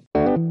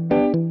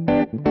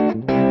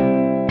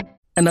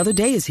 Another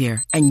day is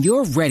here, and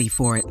you're ready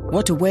for it.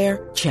 What to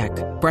wear? Check.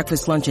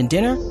 Breakfast, lunch, and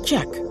dinner?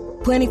 Check.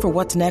 Planning for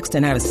what's next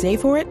and how to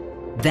save for it?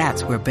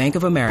 That's where Bank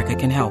of America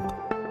can help.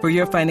 For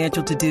your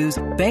financial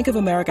to-dos, Bank of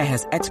America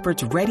has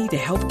experts ready to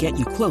help get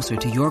you closer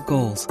to your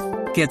goals.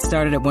 Get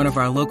started at one of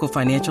our local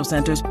financial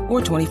centers or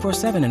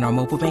 24/7 in our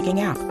mobile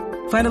banking app.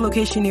 Find a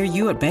location near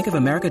you at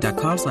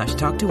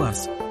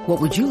bankofamerica.com/talktous.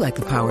 What would you like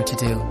the power to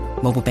do?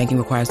 Mobile banking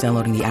requires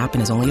downloading the app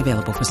and is only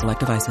available for select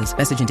devices.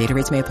 Message and data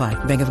rates may apply.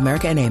 Bank of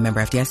America N.A.,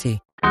 member FDIC.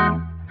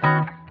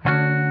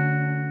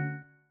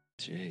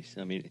 Jeez,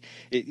 I mean,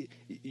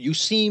 you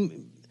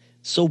seem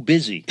so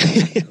busy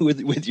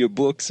with your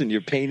books and your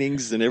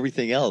paintings and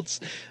everything else.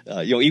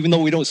 Even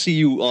though we don't see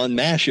you on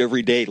MASH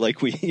every day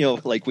like we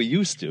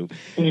used to.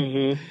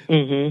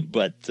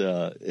 But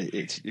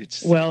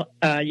it's well.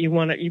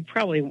 You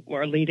probably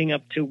are leading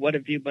up to what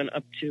have you been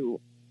up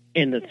to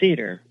in the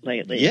theater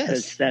lately? Yes,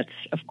 because that's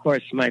of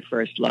course my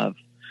first love.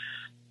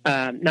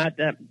 Not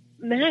that.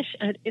 MASH,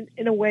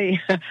 in a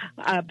way,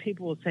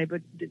 people will say,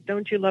 but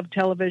don't you love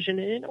television?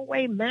 And in a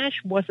way,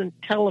 MASH wasn't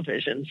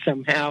television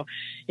somehow.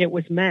 It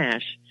was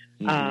MASH.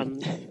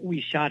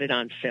 We shot it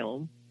on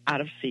film,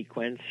 out of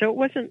sequence. So it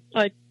wasn't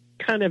like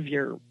kind of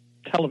your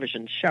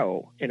television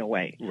show in a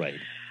way. Right.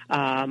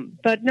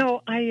 But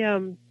no, I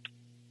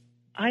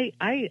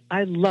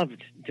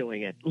loved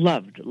doing it.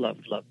 Loved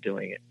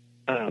doing it.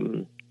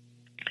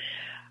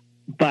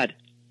 But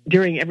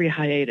during every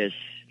hiatus,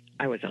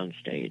 I was on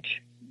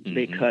stage.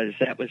 Because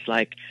that was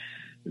like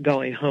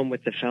going home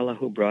with the fellow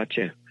who brought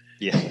you.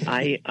 Yeah.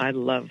 I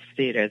love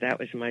theater. That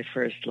was my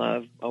first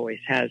love, always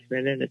has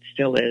been, and it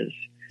still is.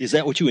 Is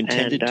that what you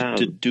intended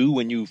to do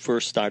when you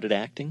first started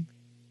acting?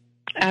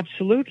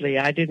 Absolutely.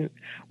 I didn't.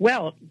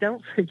 Well,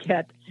 don't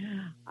forget,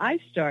 I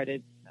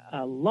started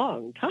a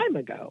long time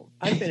ago.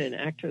 I've been an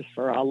actress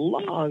for a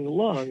long,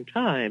 long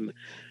time.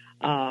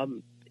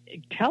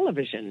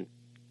 Television,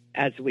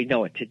 as we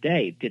know it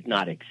today, did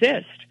not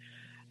exist.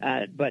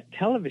 But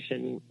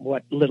television,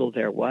 what little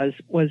there was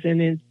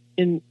in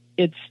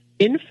its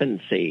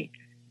infancy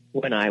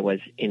when I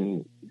was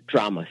in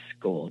drama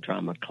school,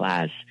 drama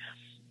class.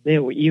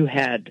 You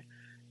had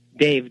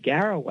Dave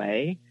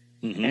Garroway,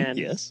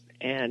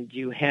 and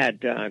you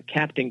had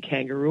Captain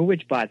Kangaroo,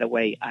 which, by the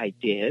way, I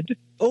did.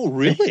 Oh,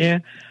 really? Yeah.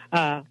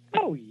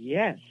 Oh,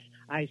 yes.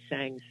 I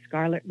sang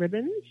Scarlet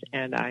Ribbons,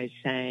 and I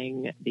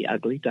sang The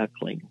Ugly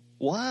Duckling.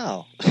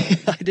 Wow.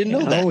 I didn't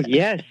know that. Oh,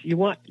 yes. You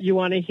want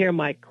to hear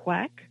my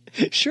quack?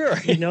 Sure.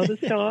 You know the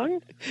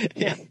song?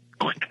 Yeah.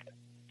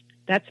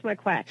 That's my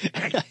quack.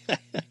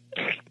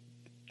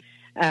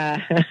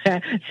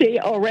 See,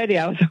 I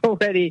was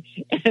already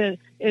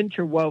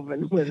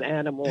interwoven with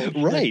animals.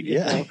 Right,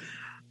 yeah. Know.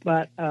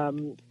 But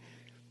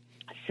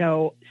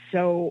so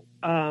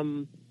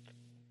I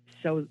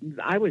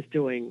was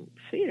doing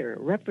theater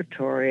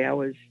repertory.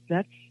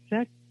 That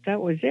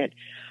was it.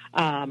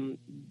 The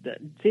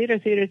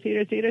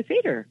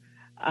theater.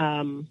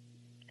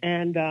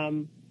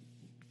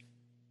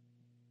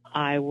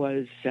 I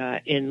was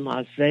in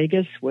Las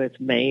Vegas with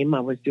Mame.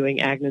 I was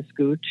doing Agnes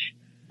Gooch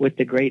with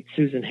the great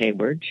Susan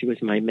Hayward. She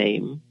was my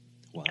Mame.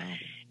 Wow.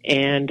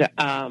 And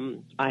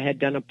I had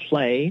done a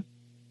play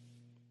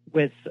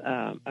with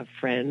a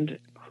friend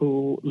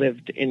who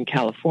lived in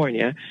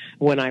California.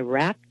 When I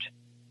wrapped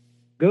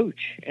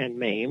Gooch and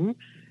Mame,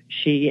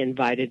 she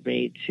invited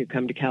me to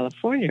come to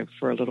California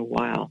for a little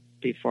while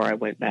before I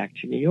went back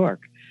to New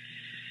York.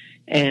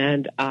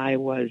 And I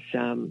was,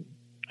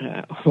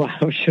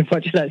 what should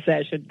I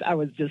say? I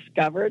was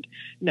discovered.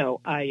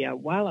 No,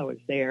 while I was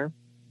there,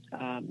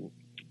 a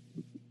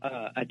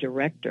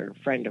director,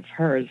 friend of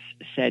hers,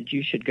 said,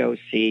 you should go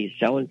see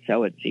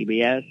so-and-so at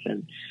CBS.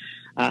 And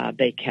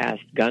they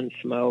cast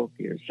Gunsmoke.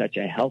 You're such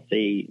a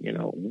healthy,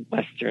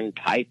 Western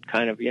type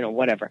kind of,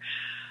 whatever.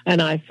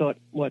 And I thought,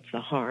 what's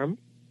the harm?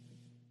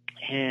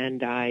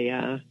 And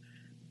I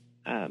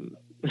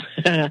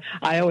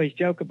always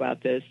joke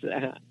about this.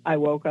 I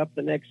woke up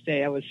the next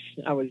day. I was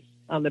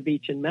on the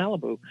beach in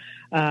Malibu,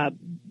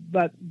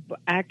 but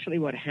actually,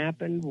 what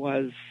happened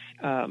was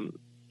an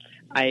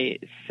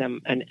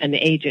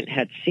agent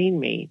had seen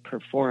me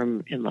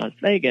perform in Las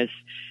Vegas,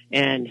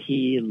 and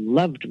he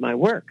loved my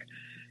work,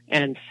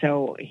 and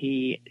so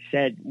he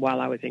said while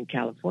I was in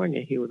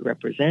California, he would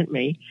represent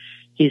me.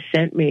 He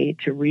sent me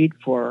to read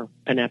for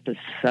an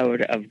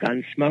episode of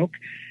Gunsmoke,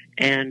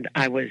 and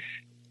I was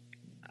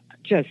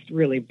just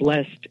really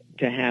blessed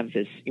to have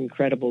this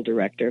incredible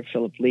director,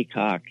 Philip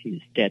Leacock. He's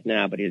dead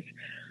now, but he's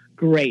a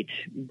great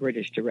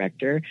British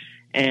director.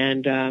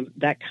 And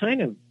that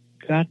kind of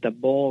got the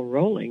ball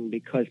rolling,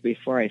 because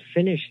before I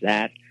finished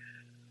that,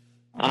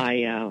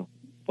 I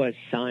was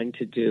signed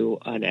to do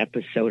an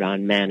episode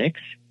on Mannix.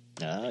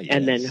 Oh, yes.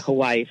 And then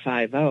Hawaii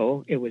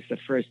Five-0. It was the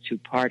first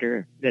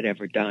two-parter that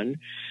ever done.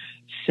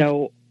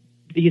 So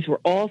these were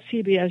all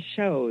CBS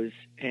shows,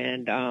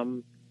 and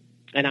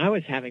I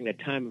was having the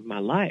time of my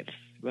life.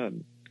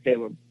 They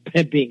were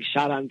being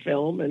shot on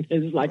film, and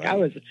it was like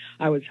Right.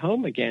 I was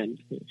home again.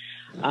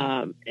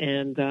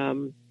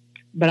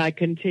 But I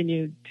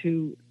continued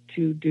to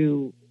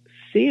do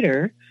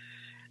theater,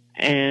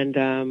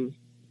 and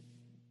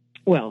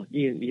well,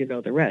 you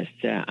know the rest.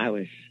 I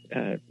was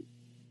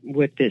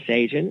with this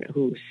agent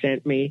who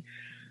sent me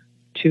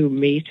to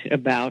meet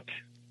about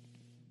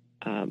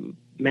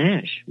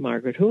MASH,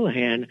 Margaret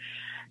Houlihan.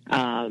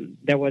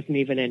 There wasn't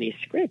even any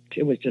script.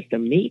 It was just a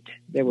meet.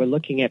 They were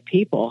looking at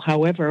people.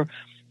 However,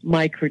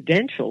 my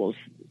credentials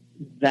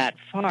that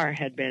far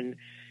had been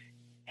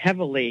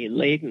heavily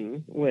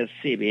laden with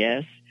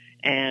CBS,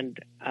 and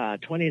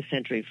 20th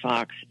Century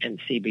Fox and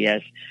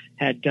CBS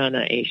had done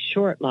a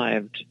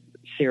short-lived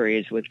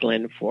series with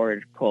Glenn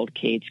Ford called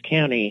Cades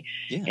County,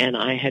 and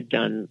I had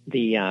done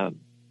the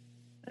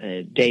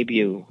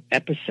debut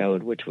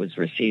episode, which was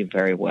received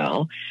very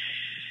well.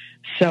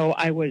 So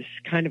I was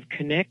kind of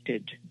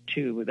connected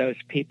to those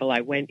people.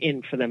 I went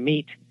in for the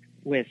meet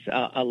with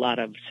a lot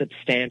of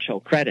substantial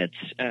credits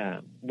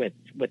with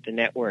the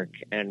network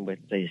and with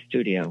the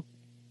studio.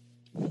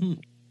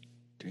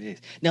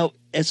 Now,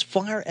 as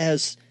far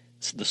as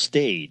the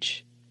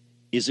stage,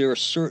 is there a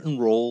certain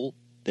role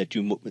that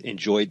you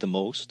enjoyed the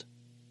most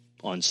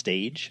on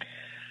stage?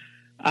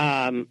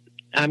 I'm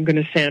going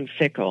to sound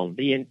fickle.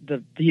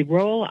 The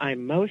role I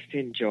most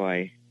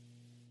enjoy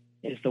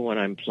is the one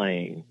I'm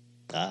playing,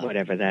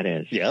 whatever that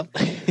is. Yeah.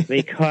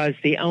 Because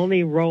the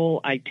only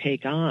role I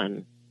take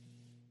on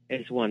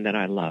is one that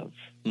I love.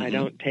 Mm-hmm. I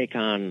don't take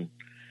on,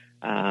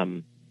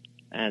 and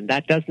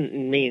that doesn't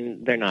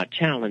mean they're not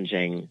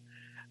challenging,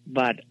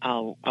 but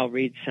I'll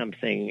read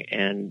something,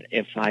 and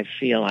if I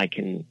feel I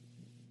can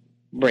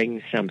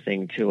bring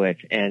something to it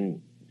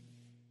and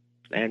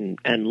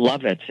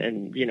love it,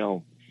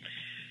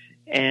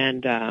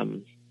 and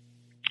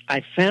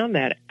I found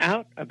that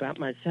out about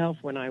myself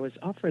when I was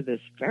offered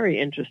this very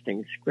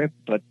interesting script,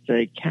 but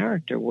the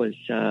character was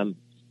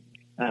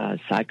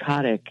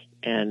psychotic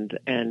and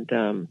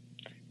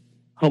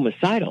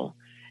homicidal.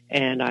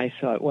 And I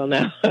thought, well,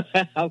 now,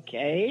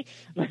 okay,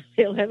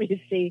 let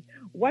me see,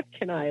 what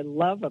can I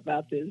love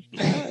about this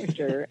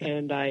character?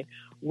 And I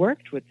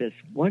worked with this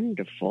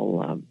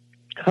wonderful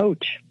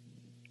coach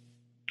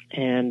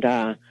and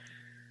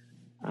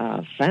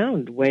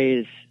found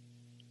ways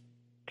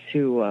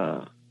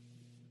to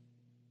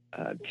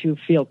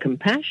feel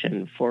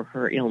compassion for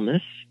her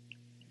illness,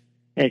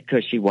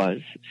 because she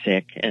was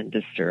sick and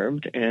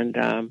disturbed,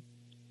 and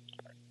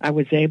I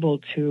was able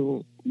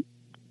to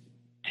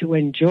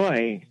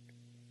enjoy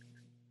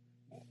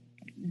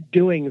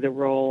doing the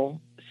role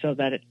so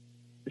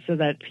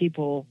that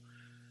people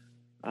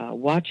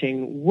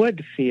watching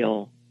would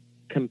feel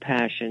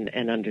compassion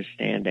and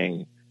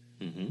understanding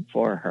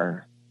for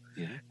her.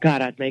 Yeah.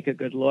 God, I'd make a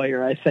good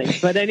lawyer, I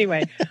think. But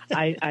anyway,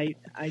 I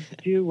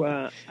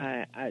do.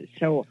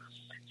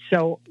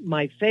 So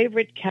my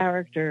favorite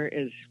character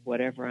is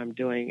whatever I'm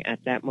doing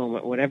at that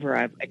moment, whatever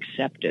I've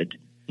accepted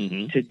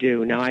to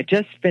do. Now, I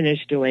just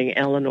finished doing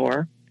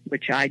Eleanor,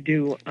 which I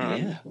do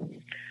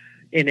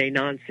in a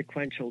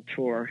non-sequential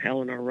tour,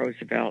 Eleanor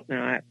Roosevelt.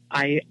 Now,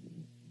 I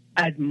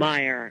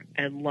admire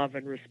and love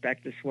and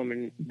respect this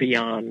woman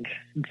beyond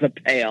the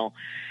pale.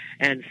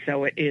 And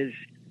so it is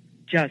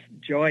just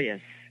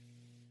joyous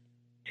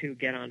to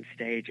get on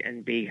stage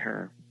and be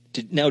her.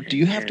 Do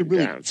you have to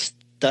really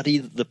study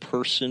the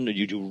person, or do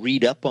you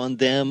read up on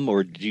them,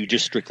 or do you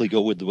just strictly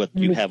go with what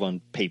you have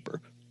on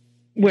paper?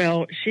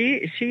 Well,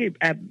 she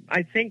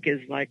I think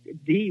is like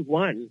the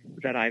one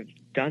that I've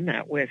done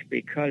that with,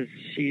 because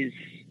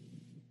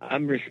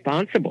I'm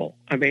responsible.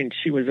 I mean,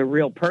 she was a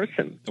real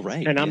person,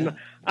 right? And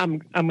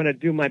I'm going to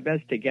do my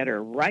best to get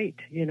her right.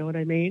 You know what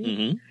I mean?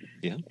 Mm-hmm.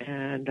 Yeah.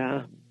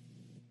 And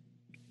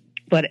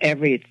but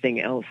everything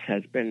else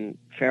has been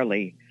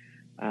fairly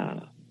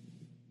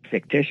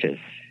fictitious.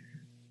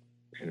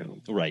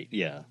 Right.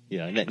 Yeah.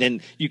 Yeah. And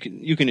then you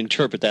can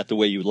interpret that the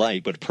way you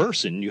like, but a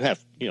person, you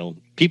have,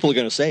 people are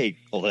going to say,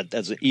 "Oh,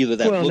 that's either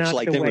that looks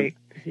like them."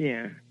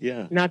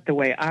 Yeah. Not the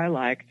way I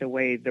like. The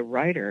way the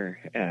writer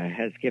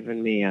has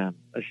given me a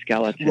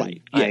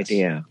skeleton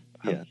idea.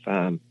 Yeah.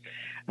 Of,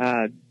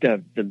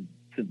 the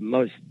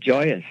most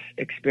joyous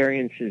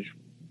experiences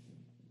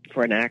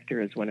for an actor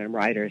is when a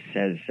writer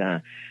says,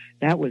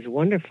 "That was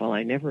wonderful.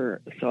 I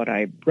never thought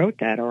I wrote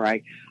that," or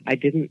I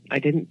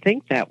didn't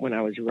think that when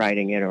I was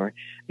writing it," or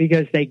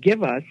because they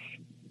give us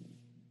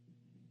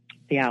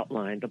the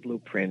outline, the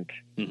blueprint,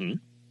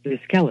 the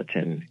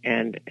skeleton,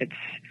 and it's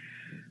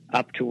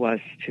up to us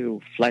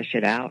to flesh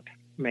it out,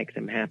 make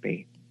them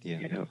happy.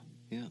 Yeah.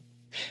 Yeah.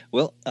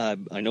 Well,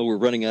 I know we're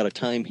running out of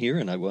time here,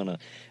 and I want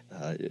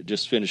to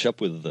just finish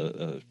up with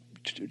 2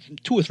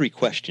 or 3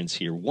 questions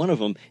here. One of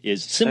them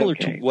is similar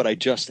to what I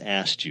just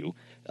asked you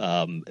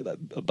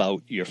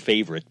about your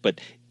favorite,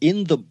 but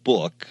in the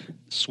book,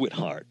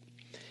 Sweetheart,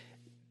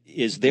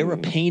 is there a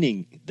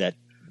painting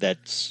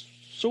that's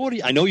sort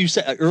of, I know you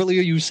said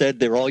earlier, you said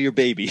they're all your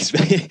babies,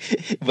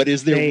 but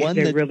is there one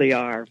they that really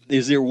are?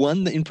 Is there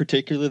one in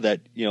particular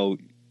that,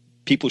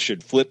 people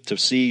should flip to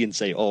see and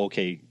say, "Oh,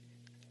 okay,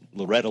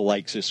 Loretta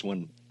likes this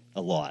one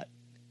a lot"?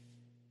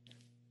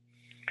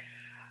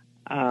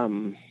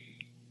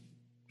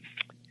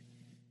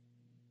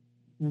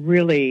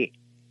 really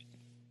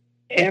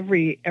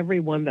every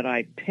one that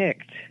I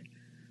picked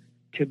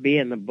to be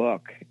in the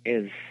book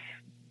is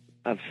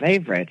a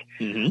favorite.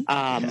 Mm-hmm.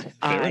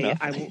 Fair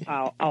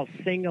enough. I'll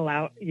single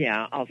out.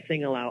 Yeah, I'll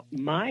single out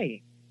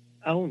my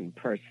own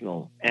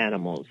personal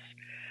animals.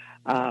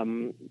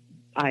 I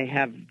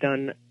have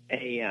done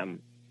a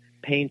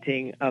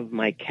painting of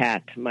my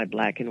cat, my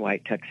black and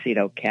white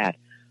tuxedo cat,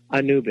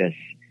 Anubis,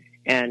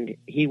 and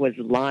he was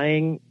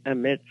lying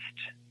amidst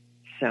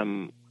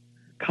some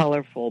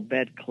colorful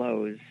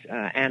bedclothes,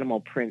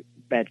 animal print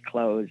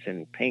bedclothes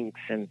and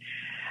pinks, and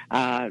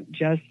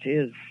just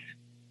is.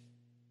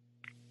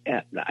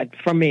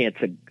 For me,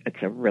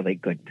 it's a really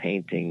good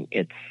painting.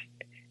 It's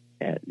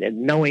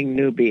knowing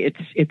Newbie.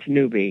 It's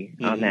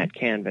Newbie on that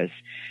canvas,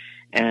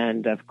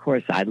 and of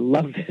course, I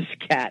love this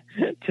cat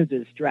to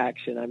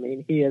distraction. I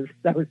mean, he is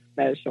so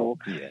special.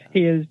 Yeah.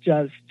 He is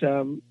just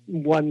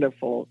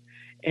wonderful,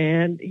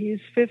 and he's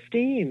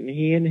 15.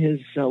 He and his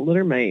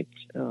littermate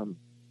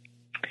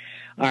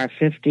are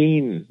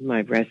 15.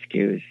 My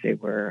rescues. They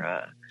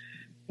were.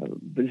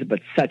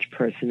 But such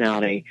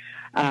personality.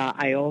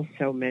 I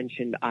also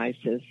mentioned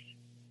Isis,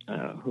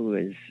 who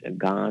is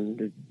gone.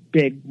 The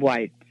big,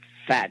 white,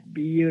 fat,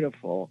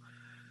 beautiful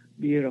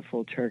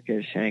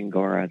Turkish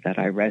Angora that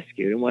I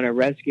rescued. And when I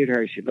rescued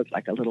her, she looked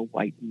like a little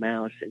white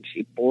mouse, and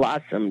she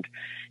blossomed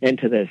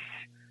into this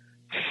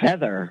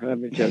feather. I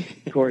mean, just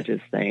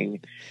gorgeous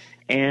thing.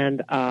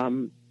 And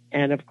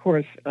of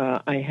course,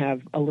 I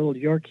have a little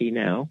Yorkie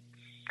now.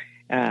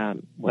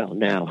 Well,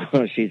 now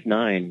she's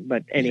 9,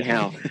 but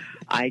anyhow,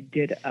 I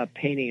did a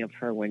painting of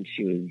her when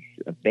she was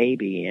a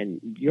baby, and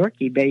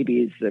Yorkie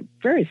babies are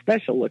very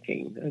special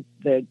looking.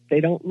 They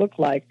don't look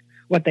like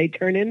what they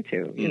turn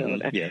into, you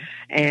know. Yeah.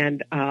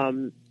 And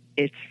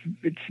it's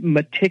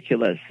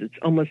meticulous. It's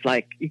almost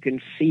like you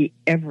can see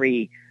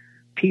every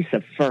piece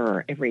of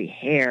fur, every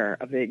hair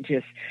of it.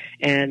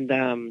 And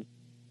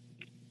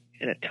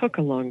it took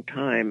a long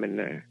time,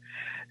 and.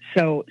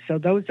 So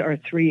those are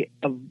 3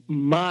 of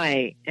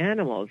my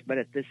animals, but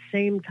at the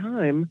same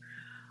time,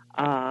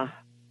 I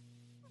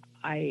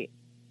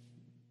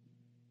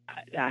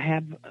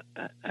have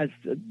a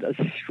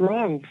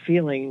strong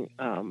feeling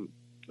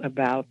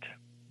about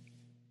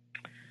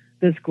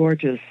this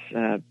gorgeous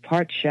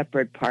part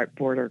shepherd, part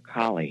border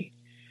collie.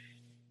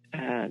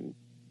 And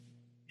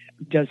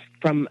just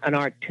from an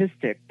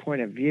artistic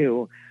point of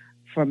view,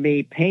 for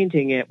me,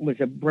 painting it was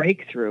a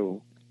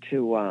breakthrough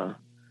to.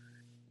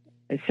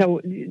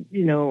 So, you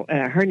know,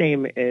 her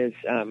name is,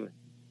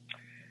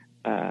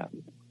 I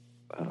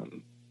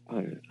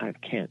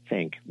can't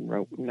think,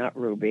 not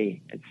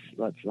Ruby. It's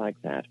like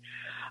that.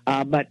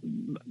 But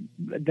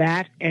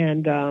that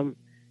and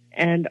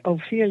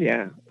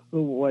Ophelia,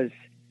 who was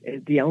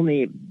the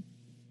only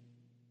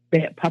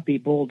puppy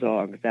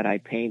bulldog that I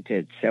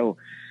painted. So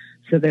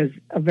there's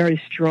a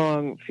very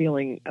strong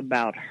feeling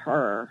about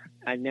her.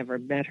 I never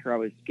met her. I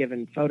was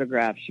given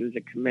photographs. She was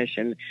a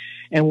commission.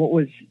 And what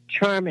was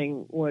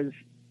charming was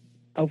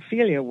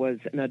Ophelia was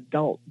an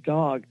adult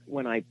dog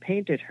when I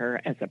painted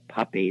her as a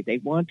puppy. They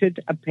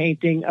wanted a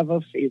painting of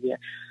Ophelia,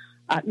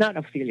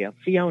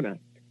 Fiona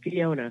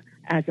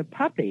as a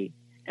puppy.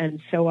 And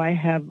so I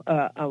have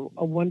a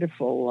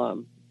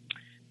wonderful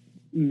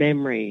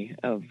memory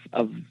of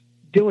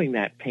doing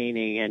that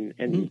painting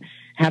and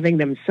having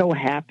them so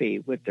happy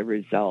with the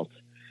results.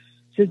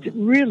 So it's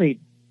really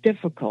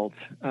difficult.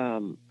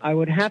 I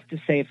would have to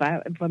say, if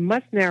I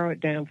must narrow it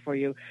down for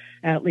you,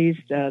 at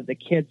least the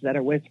kids that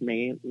are with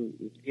me,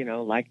 you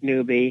know, like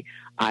Newbie,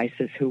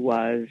 Isis, who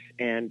was,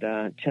 and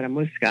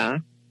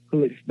Cheramuska,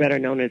 who is better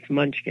known as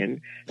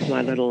Munchkin,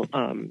 my little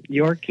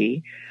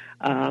Yorkie.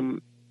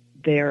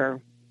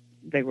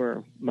 They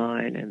were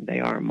mine, and they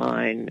are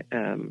mine.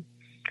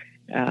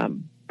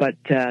 But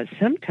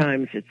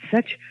sometimes it's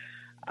such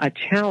a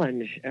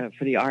challenge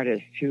for the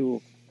artist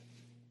to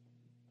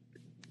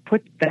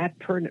put that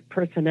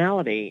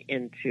personality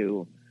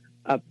into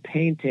a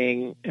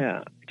painting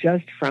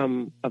just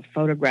from a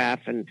photograph,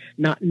 and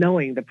not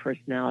knowing the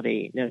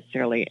personality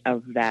necessarily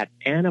of that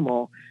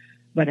animal,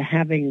 but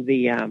having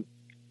the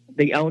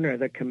owner,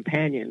 the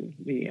companion,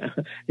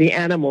 the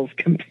animal's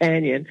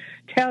companion,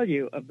 tell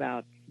you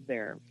about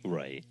their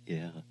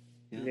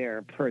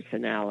their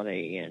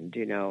personality, and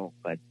you know,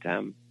 but.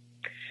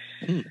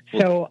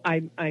 So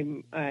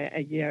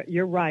yeah,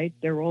 you're right.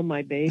 They're all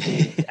my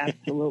babies.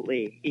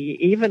 Absolutely.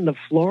 Even the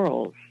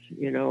florals,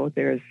 you know,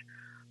 there's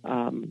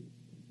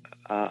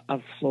a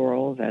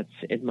floral that's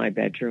in my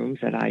bedroom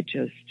that I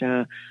just,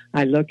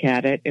 I look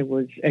at it. It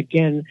was,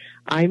 again,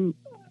 I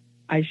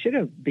should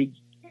have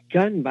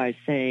begun by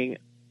saying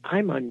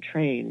I'm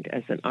untrained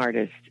as an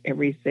artist.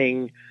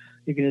 Everything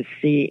you're going to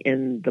see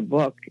in the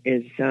book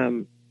is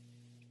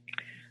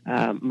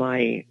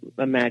my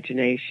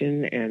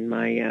imagination and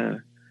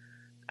my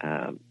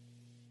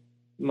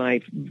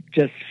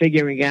just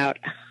figuring out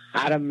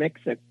how to mix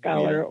a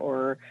color,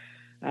 or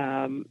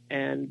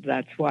and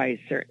that's why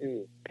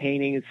certain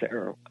paintings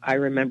I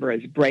remember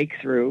as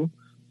breakthrough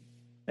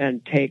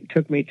and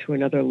took me to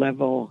another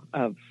level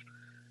of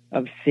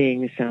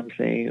seeing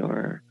something,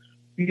 or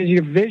because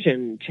your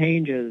vision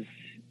changes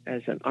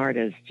as an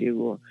artist.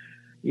 You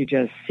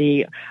just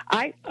see.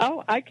 I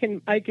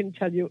can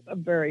tell you a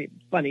very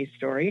funny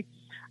story.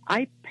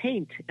 I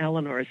paint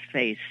Eleanor's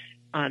face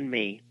on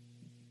me.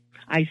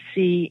 I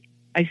see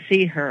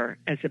her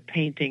as a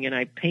painting, and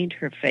I paint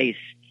her face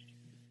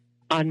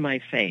on my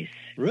face.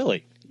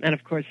 Really? And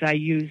of course, I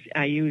use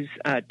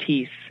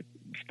teeth,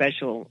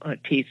 special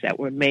teeth that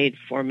were made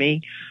for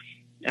me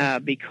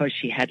because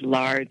she had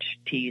large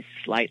teeth,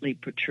 slightly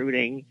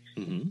protruding,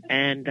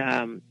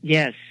 and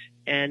yes,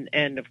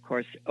 and of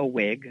course a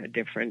wig, a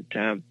different,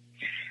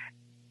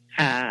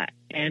 and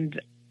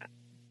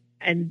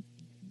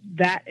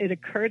that it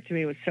occurred to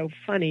me, it was so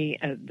funny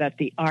that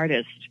the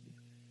artist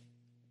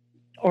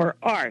or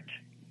art.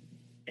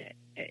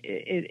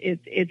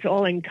 It's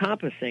all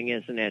encompassing,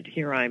 isn't it?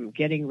 Here I'm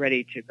getting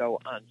ready to go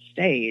on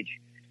stage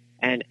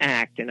and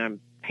act, and I'm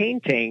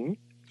painting.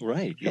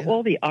 Right. So yeah.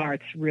 all the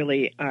arts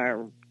really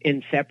are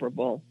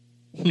inseparable.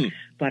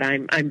 But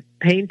I'm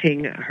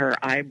painting her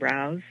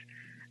eyebrows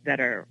that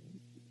are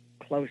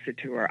closer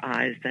to her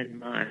eyes than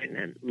mine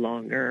and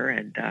longer,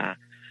 and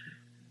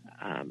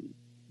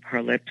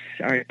her lips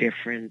are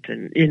different,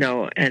 and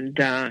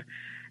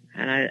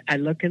and I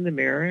look in the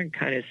mirror and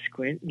kind of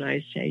squint, and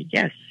I say,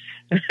 yes,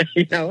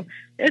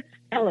 it's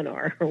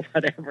Eleanor or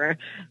whatever.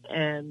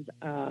 And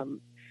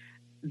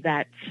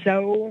that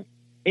so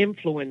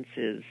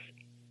influences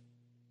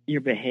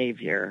your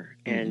behavior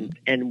and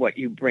what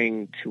you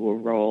bring to a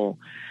role.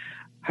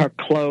 Her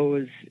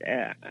clothes,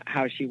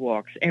 how she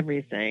walks,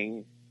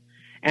 everything.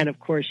 And,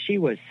 of course, she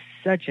was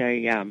such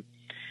a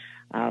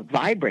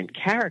vibrant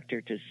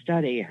character to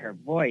study, her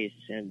voice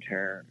and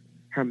her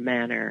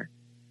manner.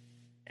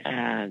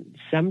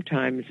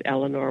 Sometimes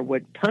Eleanor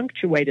would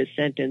punctuate a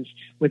sentence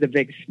with a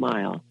big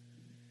smile.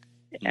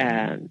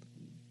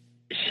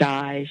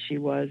 Shy, she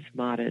was,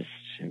 modest.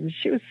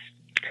 She was,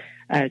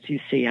 as you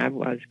see, I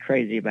was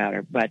crazy about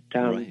her. But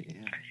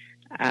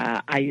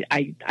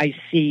I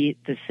see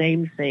the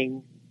same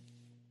thing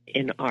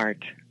in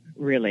art,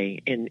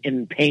 really,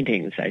 in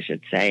paintings, I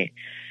should say.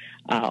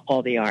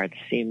 All the arts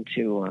seem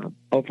to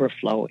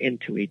overflow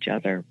into each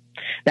other.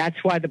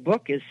 That's why the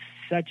book is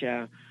such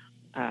a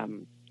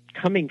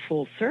coming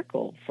full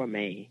circle for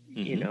me.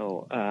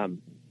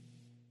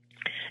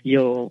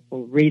 You'll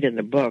read in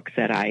the book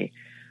that I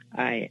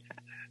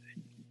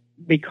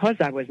because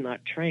I was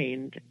not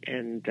trained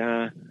and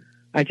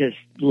I just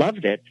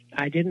loved it,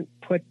 I didn't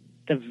put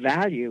the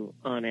value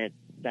on it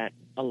that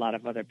a lot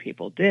of other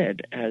people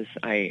did as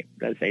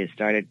they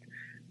started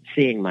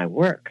seeing my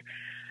work.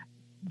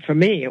 For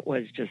me, it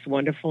was just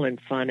wonderful and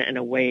fun and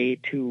a way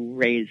to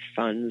raise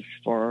funds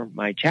for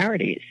my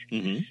charities.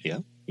 Yeah.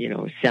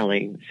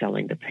 Selling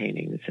the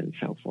paintings and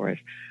so forth.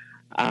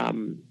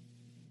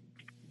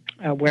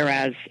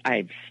 Whereas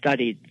I've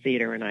studied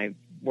theater and I've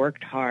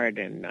worked hard,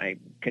 and I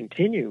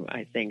continue,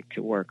 I think,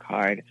 to work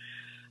hard.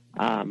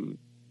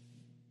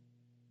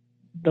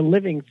 The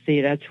living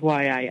theater, that's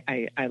why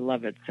I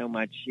love it so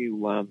much.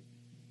 You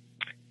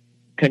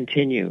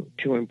continue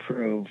to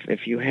improve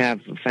if you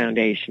have a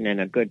foundation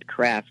and a good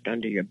craft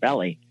under your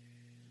belly.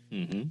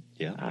 Yeah,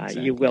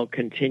 exactly. You will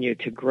continue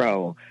to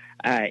grow.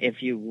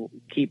 If you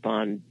keep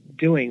on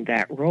doing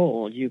that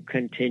role, you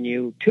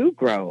continue to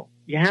grow.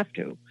 You have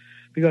to,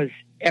 because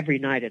every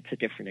night it's a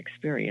different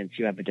experience.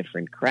 You have a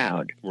different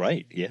crowd.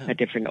 Right, yeah. A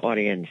different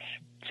audience,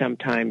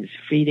 sometimes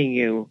feeding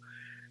you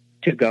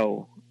to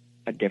go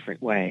a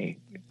different way,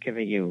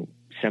 giving you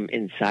some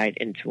insight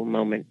into a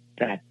moment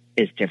that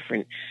is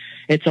different.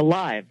 It's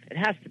alive. It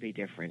has to be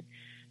different.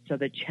 So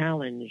the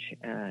challenge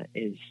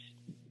is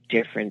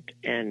different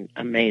and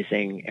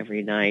amazing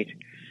every night.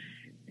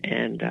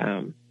 And,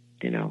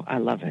 I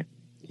love it.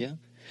 Yeah.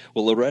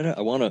 Well, Loretta,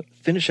 I want to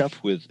finish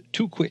up with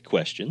two quick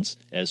questions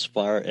as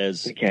far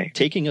as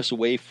taking us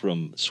away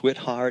from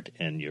Sweetheart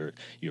and your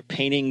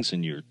paintings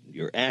and your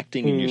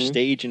acting and your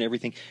stage and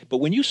everything. But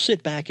when you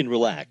sit back and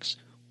relax,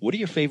 what are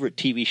your favorite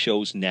TV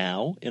shows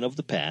now and of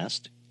the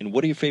past? And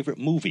what are your favorite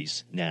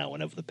movies now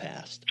and of the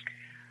past?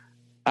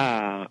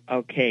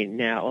 Okay,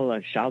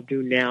 now, I'll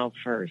do now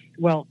first.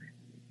 Well,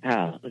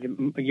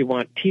 you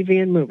want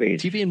TV and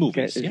movies? TV and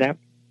movies, Is yeah. that?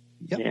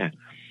 Yep. Yeah.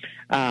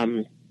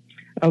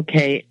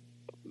 Okay.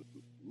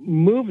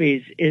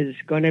 Movies is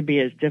going to be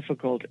as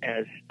difficult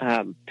as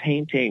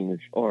paintings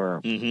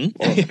or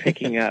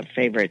picking a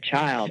favorite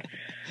child.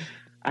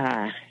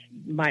 My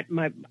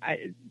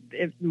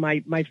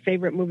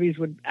favorite movies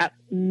would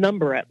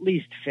number at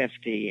least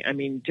 50. I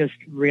mean, just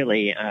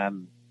really,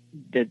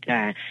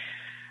 that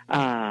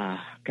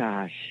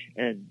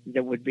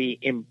would be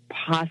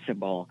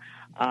impossible.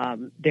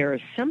 There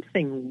is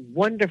something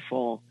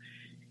wonderful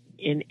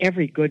in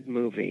every good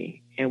movie.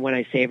 And when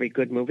I say every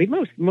good movie,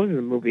 most of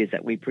the movies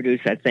that we produce,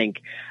 I think,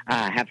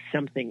 have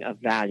something of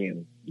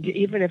value.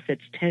 Even if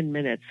it's 10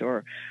 minutes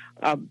or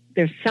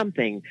there's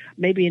something,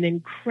 maybe an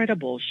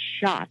incredible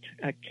shot,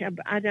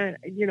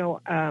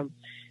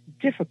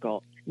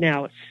 difficult.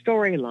 Now,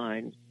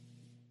 storyline,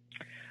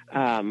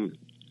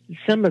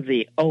 some of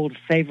the old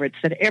favorites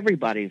that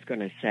everybody's going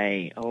to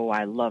say, oh,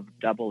 I love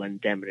Double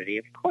Indemnity.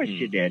 Of course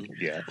you did.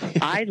 Yeah.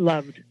 I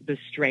loved The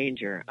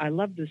Stranger. I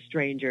loved The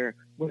Stranger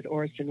with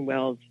Orson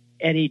Welles,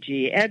 Eddie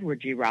G.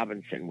 Edward G.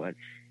 Robinson was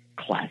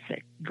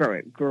classic,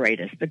 the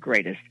greatest.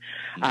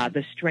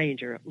 The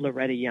Stranger,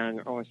 Loretta Young,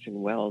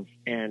 Orson Welles,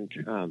 and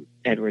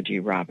Edward G.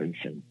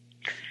 Robinson.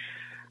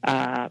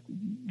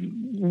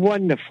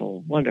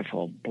 Wonderful,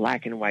 wonderful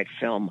black and white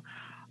film.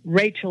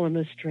 Rachel and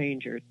the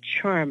Stranger,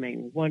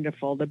 charming,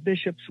 wonderful. The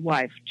Bishop's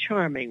Wife,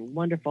 charming,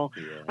 wonderful.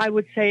 Yeah. I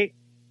would say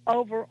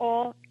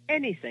overall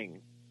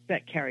anything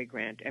that Cary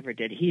Grant ever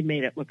did, he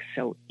made it look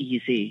so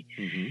easy.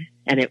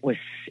 And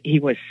he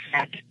was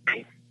such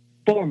a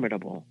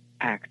formidable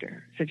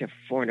actor, such a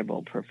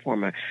formidable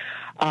performer.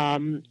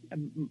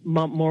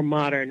 More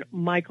modern,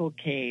 Michael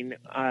Caine,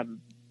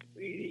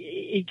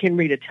 he can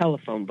read a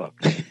telephone book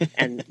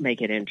and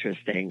make it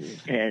interesting.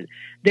 And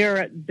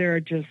there are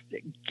just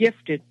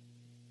gifted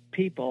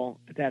people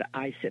that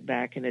I sit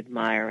back and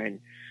admire. And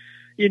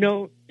you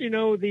know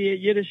the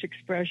Yiddish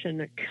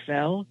expression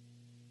kvel.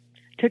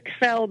 To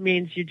kvel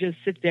means you just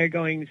sit there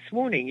going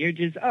swooning. You're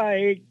just,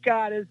 oh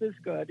God, is this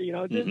good?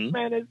 This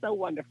man is so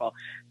wonderful.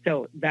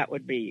 So that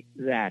would be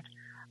that.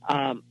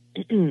 I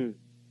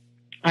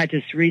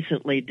just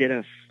recently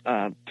did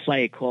a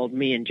play called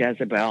Me and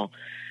Jezebel.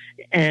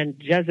 And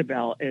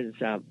Jezebel is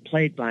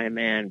played by a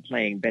man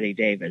playing Betty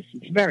Davis.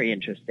 It's very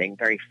interesting,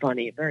 very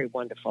funny, very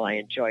wonderful. I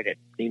enjoyed it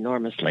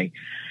enormously.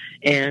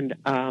 And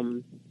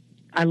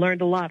I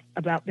learned a lot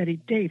about Betty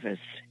Davis.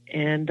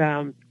 And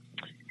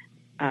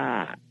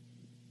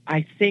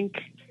I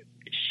think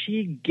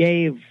she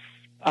gave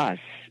us,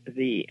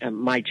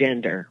 my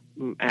gender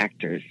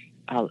actresses,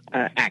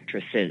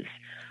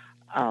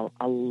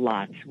 a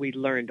lot. We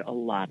learned a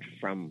lot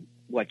from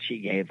what she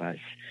gave us.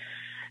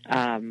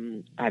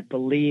 I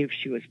believe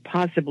she was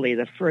possibly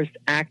the first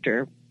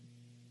actor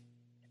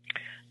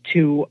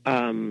to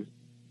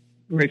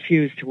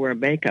refuse to wear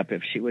makeup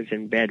if she was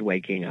in bed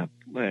waking up.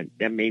 I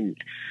mean,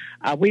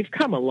 we've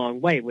come a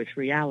long way with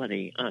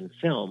reality on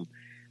film,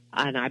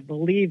 and I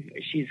believe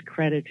she's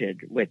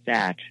credited with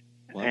that.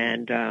 Wow.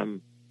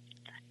 And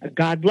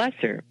God bless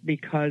her,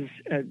 because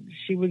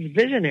she was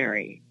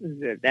visionary.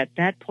 At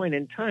that point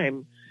in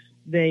time,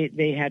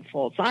 they had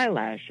false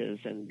eyelashes,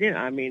 and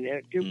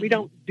we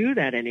don't do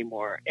that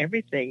anymore.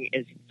 Everything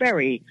is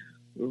very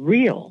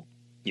real.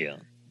 Yeah.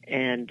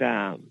 And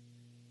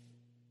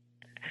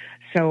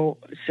so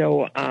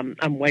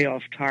I'm way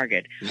off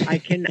target. I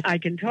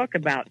can talk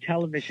about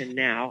television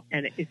now,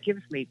 and it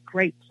gives me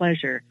great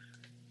pleasure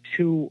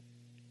to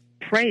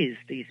praise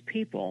these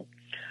people.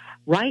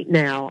 Right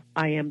now,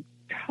 I am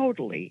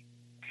totally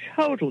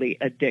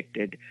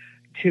addicted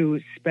to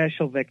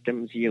Special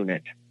Victims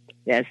Unit.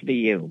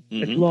 SVU.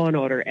 It's Law and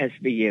Order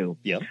SVU.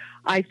 Yep.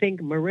 I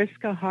think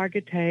Mariska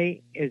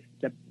Hargitay is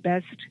the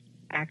best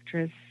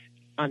actress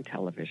on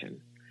television.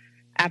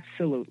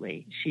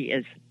 Absolutely. She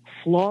is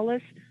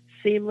flawless,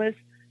 seamless,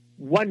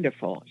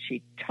 wonderful.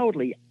 She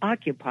totally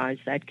occupies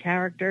that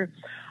character.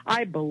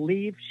 I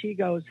believe she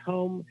goes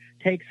home,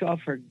 takes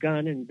off her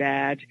gun and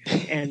badge,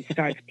 and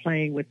starts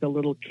playing with the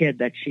little kid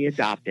that she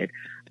adopted.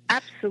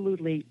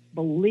 Absolutely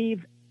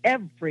believe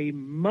every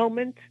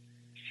moment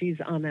she's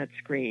on that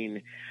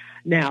screen.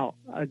 Now,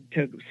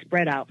 to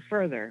spread out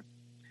further,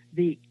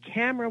 the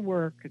camera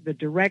work, the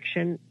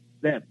direction,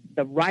 the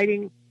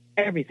writing,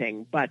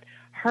 everything, but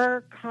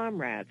her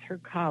comrades, her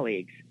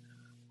colleagues,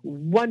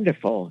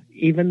 wonderful,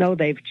 even though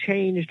they've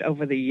changed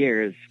over the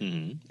years.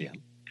 Yeah.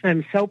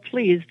 I'm so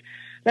pleased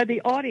that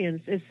the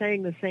audience is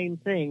saying the same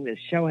thing. This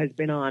show has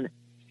been on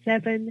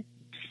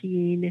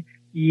 17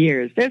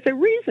 years. There's a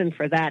reason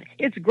for that.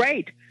 It's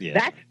great. Yeah.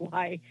 That's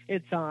why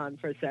it's on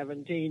for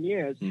 17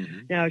 years.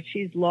 Now,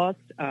 she's lost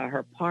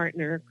her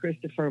partner,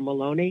 Christopher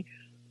Maloney.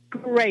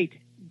 Great,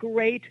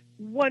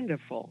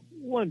 wonderful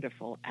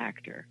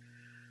actor.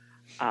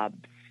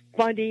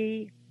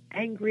 Funny,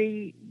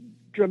 angry,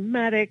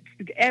 dramatic.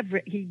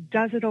 He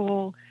does it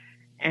all.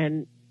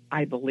 And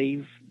I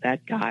believe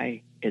that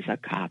guy is a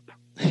cop.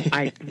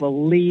 I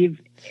believe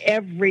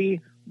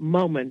every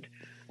moment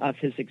of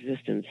his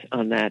existence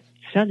on that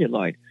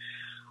celluloid.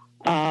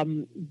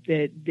 And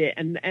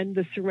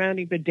the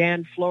surrounding, the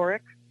Dan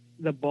Florek,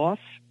 the boss,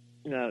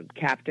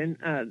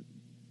 captain,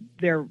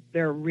 they're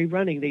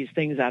rerunning these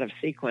things out of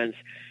sequence.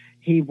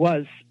 He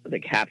was the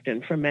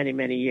captain for many,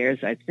 many years.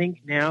 I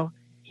think now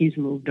he's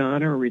moved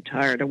on or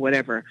retired or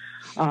whatever.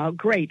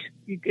 Great.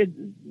 You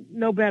could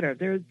know better.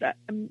 They're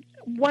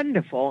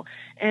wonderful.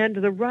 And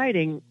the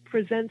writing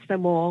presents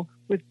them all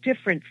with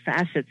different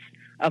facets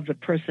of the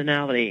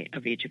personality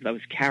of each of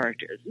those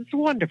characters. It's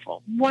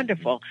wonderful,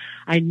 wonderful.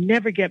 I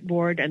never get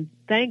bored, and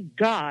thank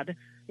God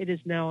it is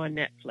now on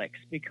Netflix,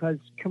 because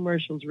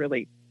commercials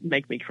really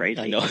make me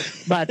crazy. I know.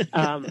 But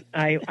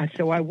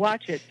so I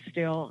watch it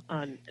still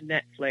on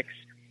Netflix,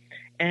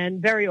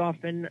 and very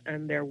often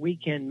on their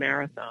weekend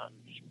marathons,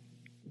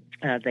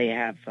 they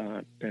have.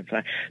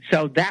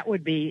 So that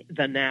would be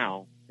The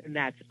Now, and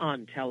that's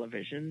on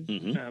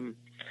television.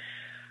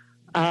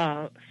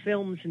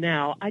 Films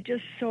now. I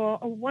just saw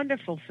a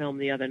wonderful film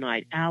the other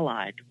night,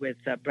 Allied, with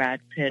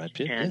Brad Pitt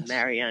and yes.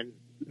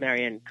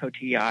 Marion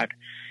Cotillard,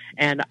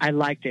 and I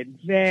liked it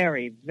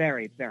very,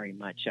 very, very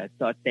much. I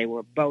thought they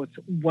were both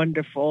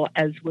wonderful,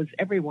 as was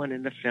everyone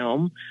in the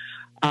film.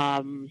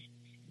 I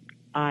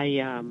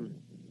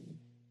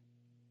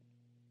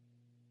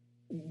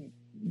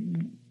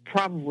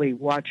probably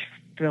watch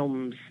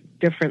films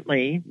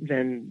differently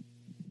than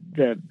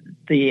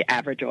the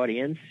average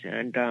audience,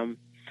 and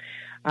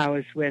I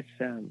was with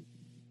a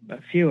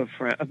few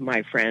of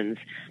my friends,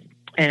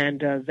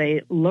 and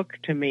they look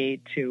to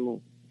me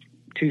to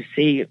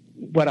see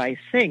what I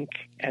think.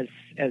 As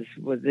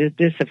with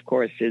this, of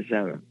course, is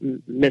a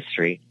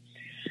mystery.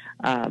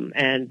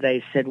 And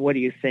they said, "What do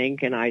you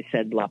think?" And I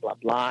said, "Blah blah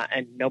blah,"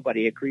 and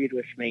nobody agreed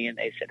with me. And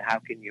they said, "How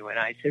can you?" And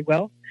I said,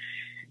 "Well,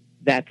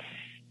 that's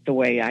the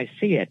way I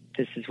see it.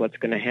 This is what's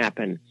going to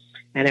happen."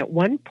 And at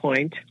one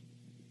point,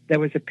 there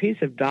was a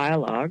piece of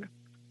dialogue,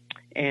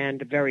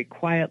 and very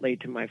quietly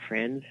to my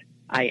friends,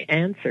 I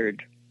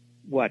answered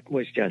what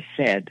was just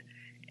said.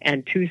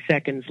 And 2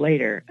 seconds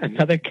later,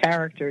 another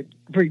character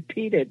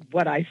repeated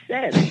what I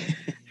said.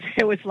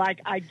 It was like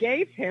I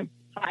gave him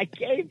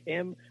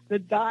the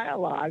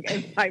dialogue,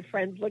 and my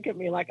friends look at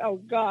me like, "Oh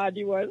God,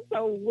 you are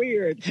so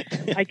weird."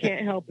 I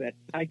can't help it.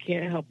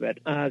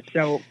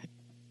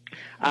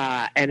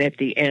 And at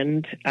the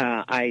end,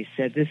 I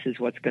said, "This is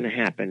what's going to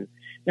happen."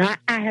 Now,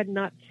 I had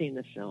not seen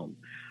the film.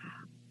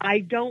 I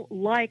don't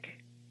like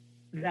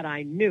that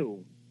I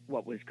knew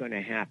what was going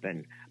to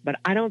happen, but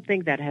I don't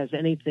think that has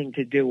anything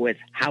to do with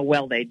how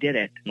well they did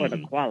it or the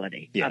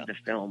quality of the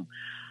film.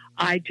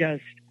 I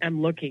just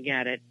am looking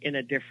at it in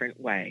a different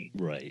way.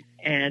 Right.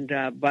 And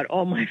but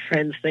all my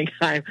friends think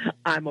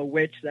I'm a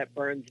witch that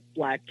burns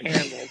black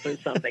candles or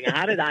something.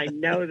 How did I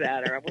know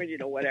that? Or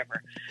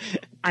whatever.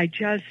 I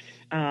just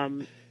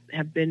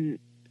have been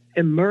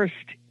immersed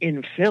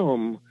in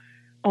film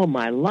all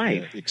my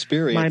life.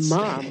 Experience. My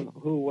mom,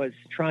 who was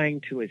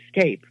trying to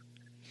escape,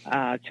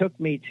 took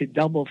me to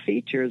double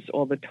features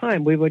all the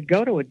time. We would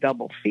go to a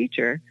double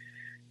feature,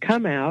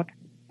 come out,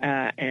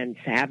 and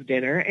have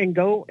dinner, and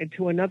go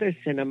to another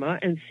cinema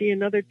and see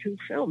another 2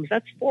 films.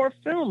 That's 4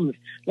 films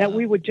that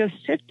we would just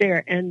sit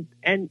there and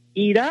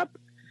eat up.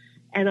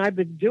 And I've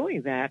been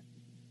doing that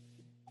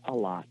a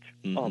lot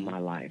all my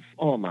life.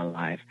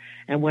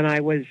 And when I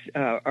was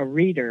a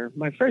reader,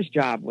 my first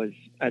job was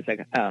as I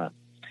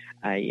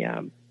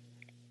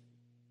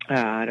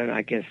don't know,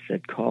 I guess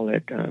they'd call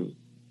it,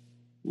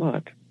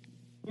 what?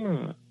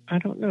 I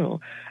don't know,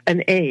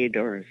 an aide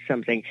or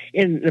something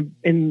in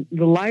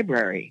the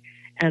library.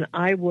 And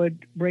I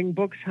would bring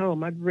books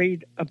home. I'd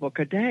read a book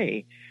a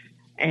day.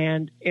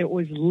 And it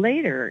was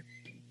later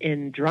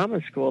in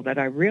drama school that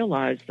I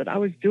realized that I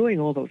was doing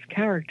all those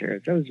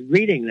characters. I was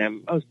reading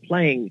them. I was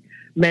playing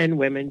men,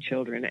 women,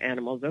 children,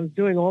 animals. I was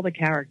doing all the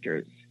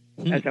characters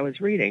as I was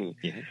reading.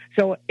 Yeah.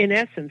 So in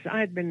essence, I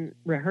had been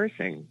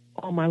rehearsing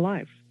all my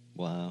life.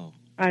 Wow.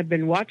 I'd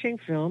been watching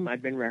film.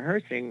 I'd been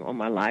rehearsing all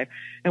my life.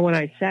 And when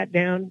I sat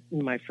down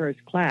in my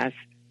first class,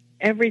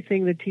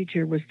 everything the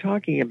teacher was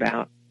talking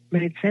about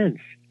made sense.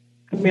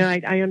 I mean,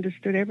 I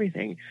understood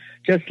everything.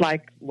 Just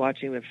like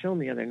watching the film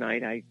the other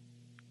night,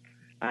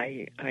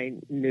 I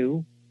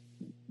knew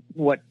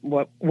what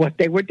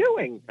they were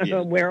doing,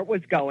 where it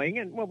was going,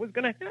 and what was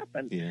going to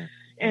happen. Yeah.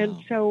 And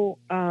so,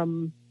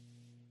 and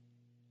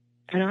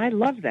I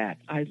love that.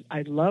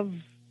 I love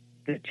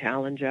the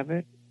challenge of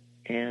it,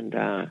 and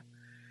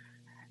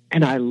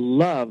I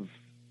love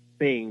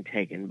being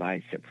taken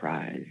by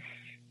surprise.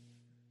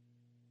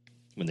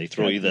 When they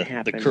throw you the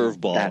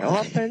curveball that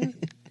often.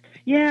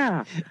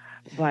 Yeah,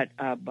 but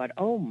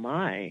oh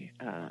my,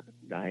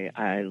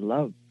 I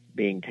love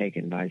being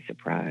taken by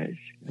surprise.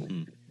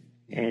 Mm-hmm.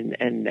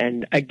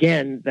 And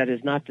again, that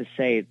is not to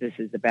say this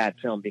is a bad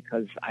film,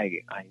 because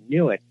I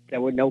knew it. There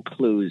were no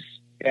clues.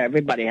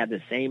 Everybody had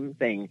the same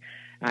thing.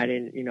 I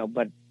didn't,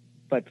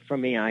 but for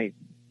me, I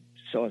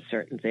saw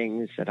certain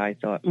things that I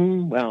thought,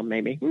 well,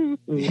 maybe,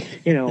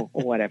 or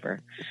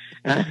whatever.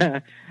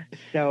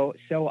 So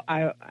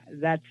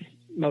that's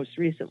most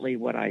recently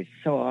what I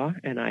saw,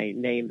 and I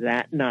named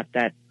that. Not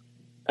that,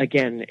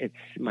 again, it's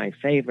my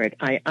favorite.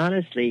 I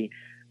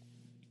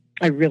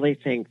really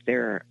think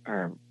there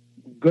are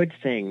good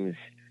things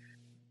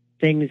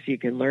you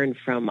can learn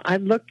from. I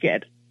look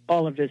at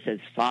all of this as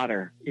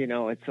fodder.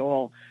 It's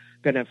all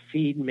going to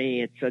feed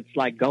me. It's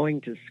like going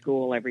to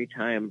school every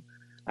time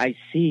I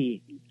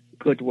see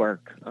good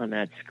work on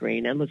that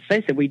screen. And let's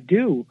face it, we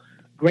do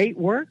great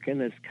work in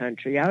this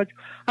country. I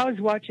was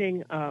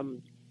watching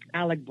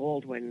Alec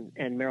Baldwin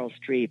and Meryl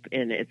Streep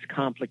in It's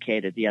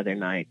Complicated the other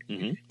night.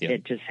 Mm-hmm. Yep.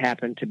 It just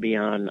happened to be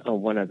on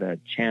one of the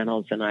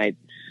channels, and I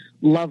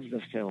love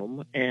the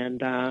film,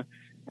 and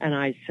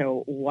I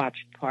so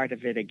watched part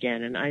of it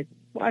again, and I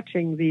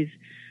watching these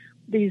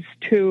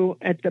two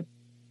at the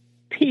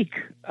peak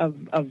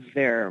of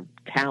their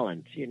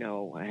talent,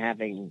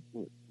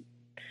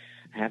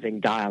 having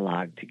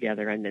dialogue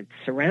together, and it's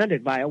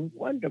surrounded by a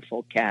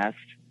wonderful cast.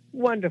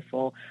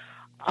 Wonderful.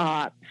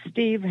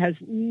 Steve has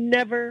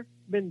never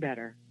been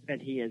better.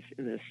 that he is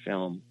in this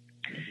film.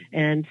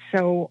 And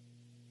so,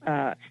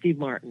 Steve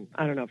Martin,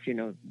 I don't know if you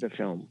know the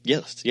film.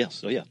 Yes.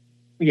 Oh, yeah.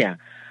 Yeah.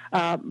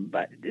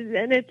 But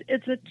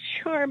it's a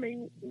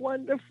charming,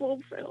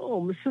 wonderful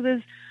film. So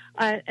there's,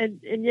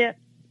 and yet,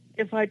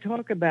 if I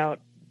talk about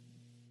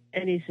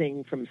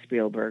anything from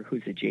Spielberg,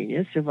 who's a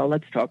genius,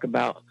 let's talk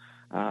about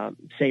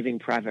Saving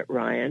Private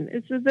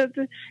Ryan.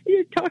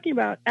 You're talking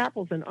about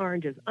apples and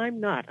oranges. I'm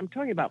not. I'm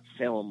talking about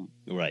film.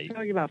 Right. I'm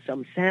talking about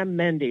film. Sam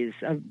Mendes,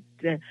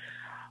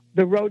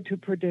 The Road to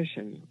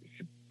Perdition.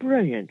 It's a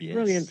brilliant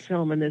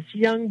film. And this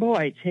young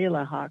boy,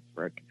 Taylor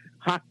Hoechlin.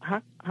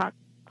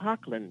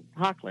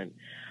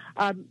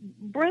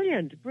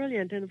 Brilliant.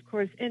 And of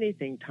course,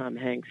 anything Tom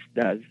Hanks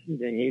does,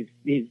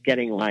 he's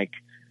getting like,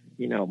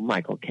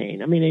 Michael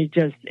Caine. I mean,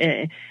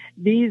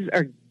 these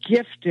are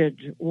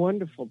gifted,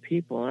 wonderful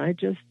people. And I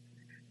just,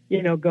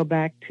 go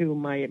back to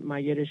my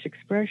Yiddish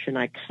expression,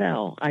 I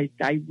fell. I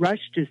rush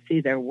to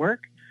see their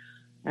work,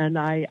 and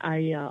I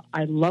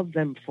love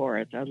them for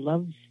it. I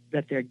love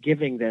that they're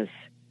giving this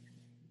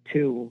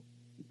to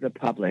the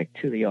public,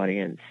 to the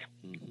audience.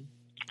 Mm-hmm.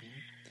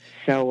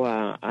 So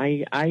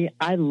I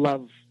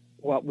love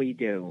what we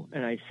do,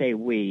 and I say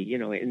we,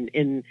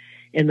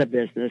 in the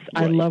business.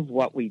 Right. I love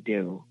what we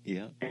do.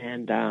 Yeah.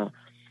 And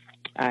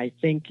I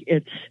think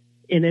it's,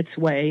 in its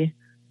way,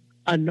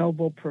 a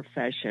noble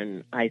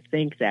profession. I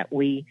think that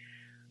we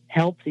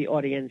help the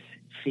audience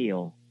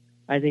feel.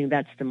 I think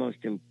that's the most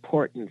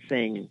important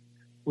thing.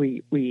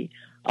 We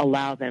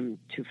allow them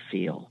to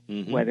feel,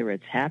 mm-hmm. whether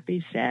it's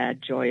happy,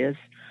 sad, joyous,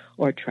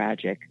 or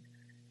tragic.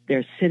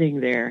 They're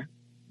sitting there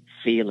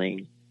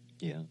feeling.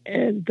 Yeah.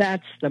 And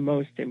that's the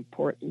most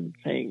important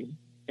thing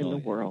in the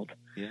world.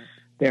 Yeah.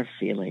 They're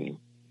feeling.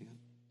 Yeah.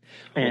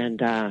 And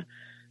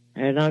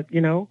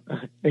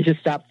they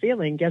just stop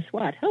feeling. Guess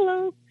what?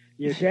 Hello,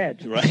 you're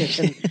dead. Right.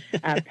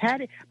 And,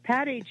 Patty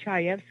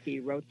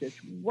Chayefsky wrote this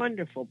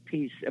wonderful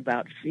piece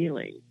about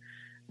feeling,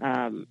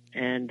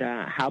 and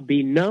how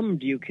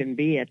benumbed you can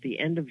be at the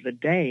end of the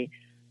day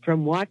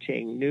from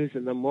watching news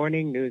in the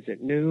morning, news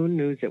at noon,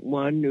 news at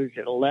 1, news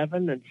at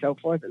 11, and so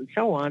forth and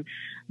so on.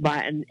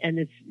 And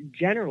it's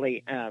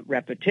generally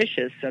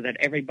repetitious so that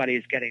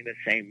everybody's getting the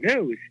same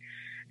news.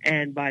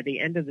 And by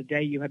the end of the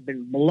day, you have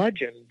been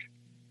bludgeoned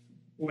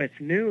with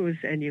news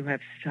and you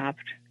have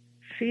stopped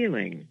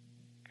feeling.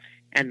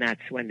 And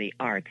that's when the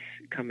arts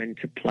come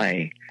into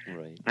play.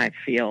 Right. I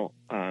feel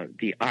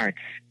the arts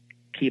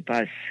keep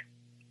us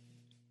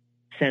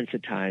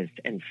sensitized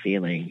and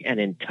feeling and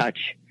in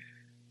touch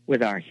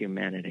with our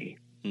humanity.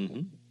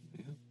 Mm-hmm.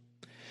 Yeah.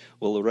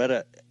 Well,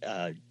 Loretta,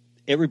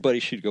 everybody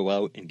should go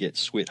out and get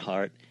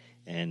Sweetheart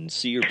and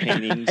see your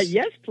paintings.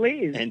 Yes,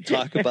 please. And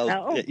talk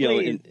about,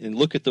 and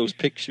look at those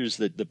pictures,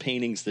 the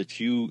paintings that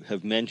you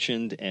have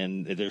mentioned,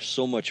 and there's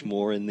so much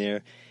more in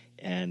there.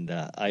 And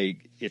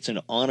it's an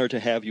honor to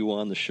have you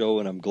on the show,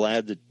 and I'm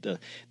glad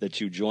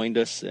that you joined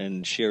us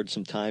and shared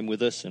some time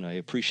with us, and I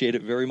appreciate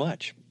it very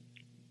much.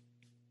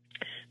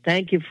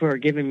 Thank you for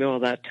giving me all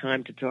that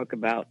time to talk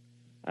about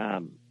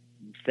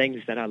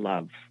things that I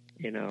love.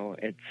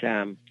 It's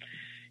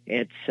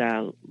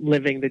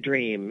living the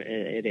dream.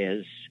 It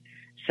is.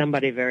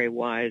 Somebody very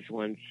wise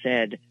once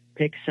said,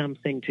 pick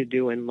something to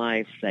do in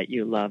life that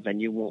you love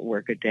and you won't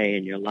work a day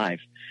in your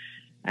life.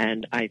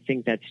 And I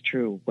think that's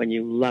true. When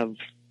you love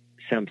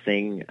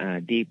something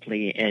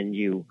deeply and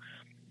you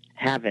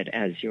have it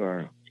as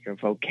your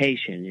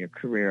vocation, your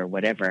career,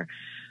 whatever,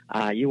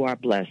 you are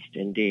blessed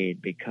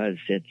indeed, because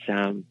it's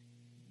a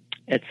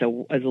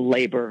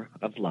labor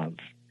of love.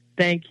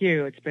 Thank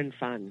you. It's been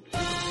fun.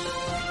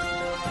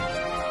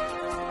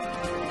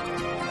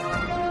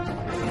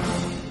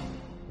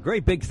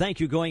 Great big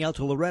thank you going out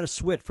to Loretta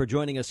Swit for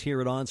joining us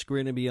here at On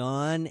Screen and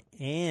Beyond.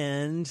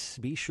 And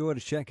be sure to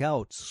check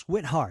out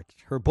Sweetheart,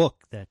 her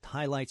book that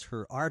highlights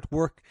her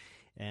artwork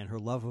and her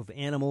love of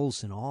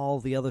animals and all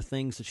the other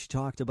things that she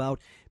talked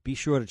about. Be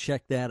sure to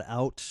check that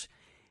out.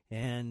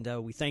 And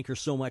we thank her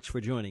so much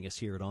for joining us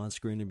here at On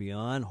Screen and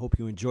Beyond. Hope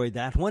you enjoyed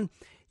that one.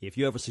 If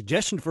you have a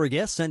suggestion for a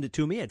guest, send it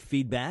to me at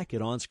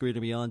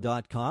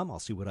feedback@onscreenandbeyond.com. I'll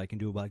see what I can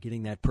do about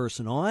getting that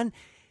person on.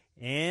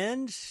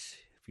 And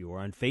if you are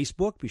on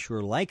Facebook, be sure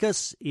to like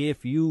us.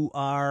 If you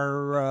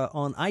are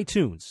on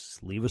iTunes,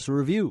 leave us a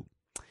review.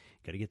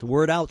 Got to get the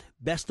word out.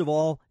 Best of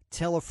all,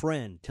 tell a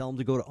friend. Tell them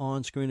to go to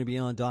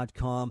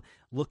onscreenandbeyond.com.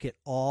 Look at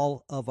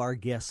all of our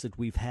guests that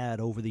we've had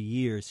over the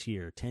years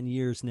here, 10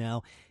 years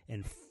now,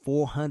 and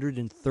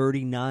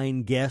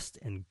 439 guests,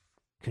 and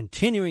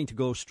continuing to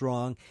go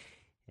strong.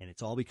 And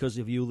it's all because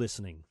of you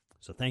listening.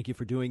 So thank you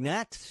for doing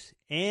that.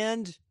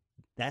 And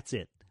that's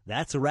it.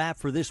 That's a wrap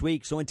for this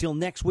week. So until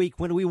next week,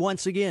 when we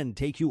once again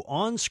take you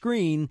on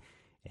screen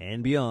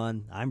and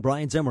beyond, I'm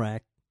Brian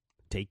Zemrak.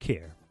 Take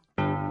care.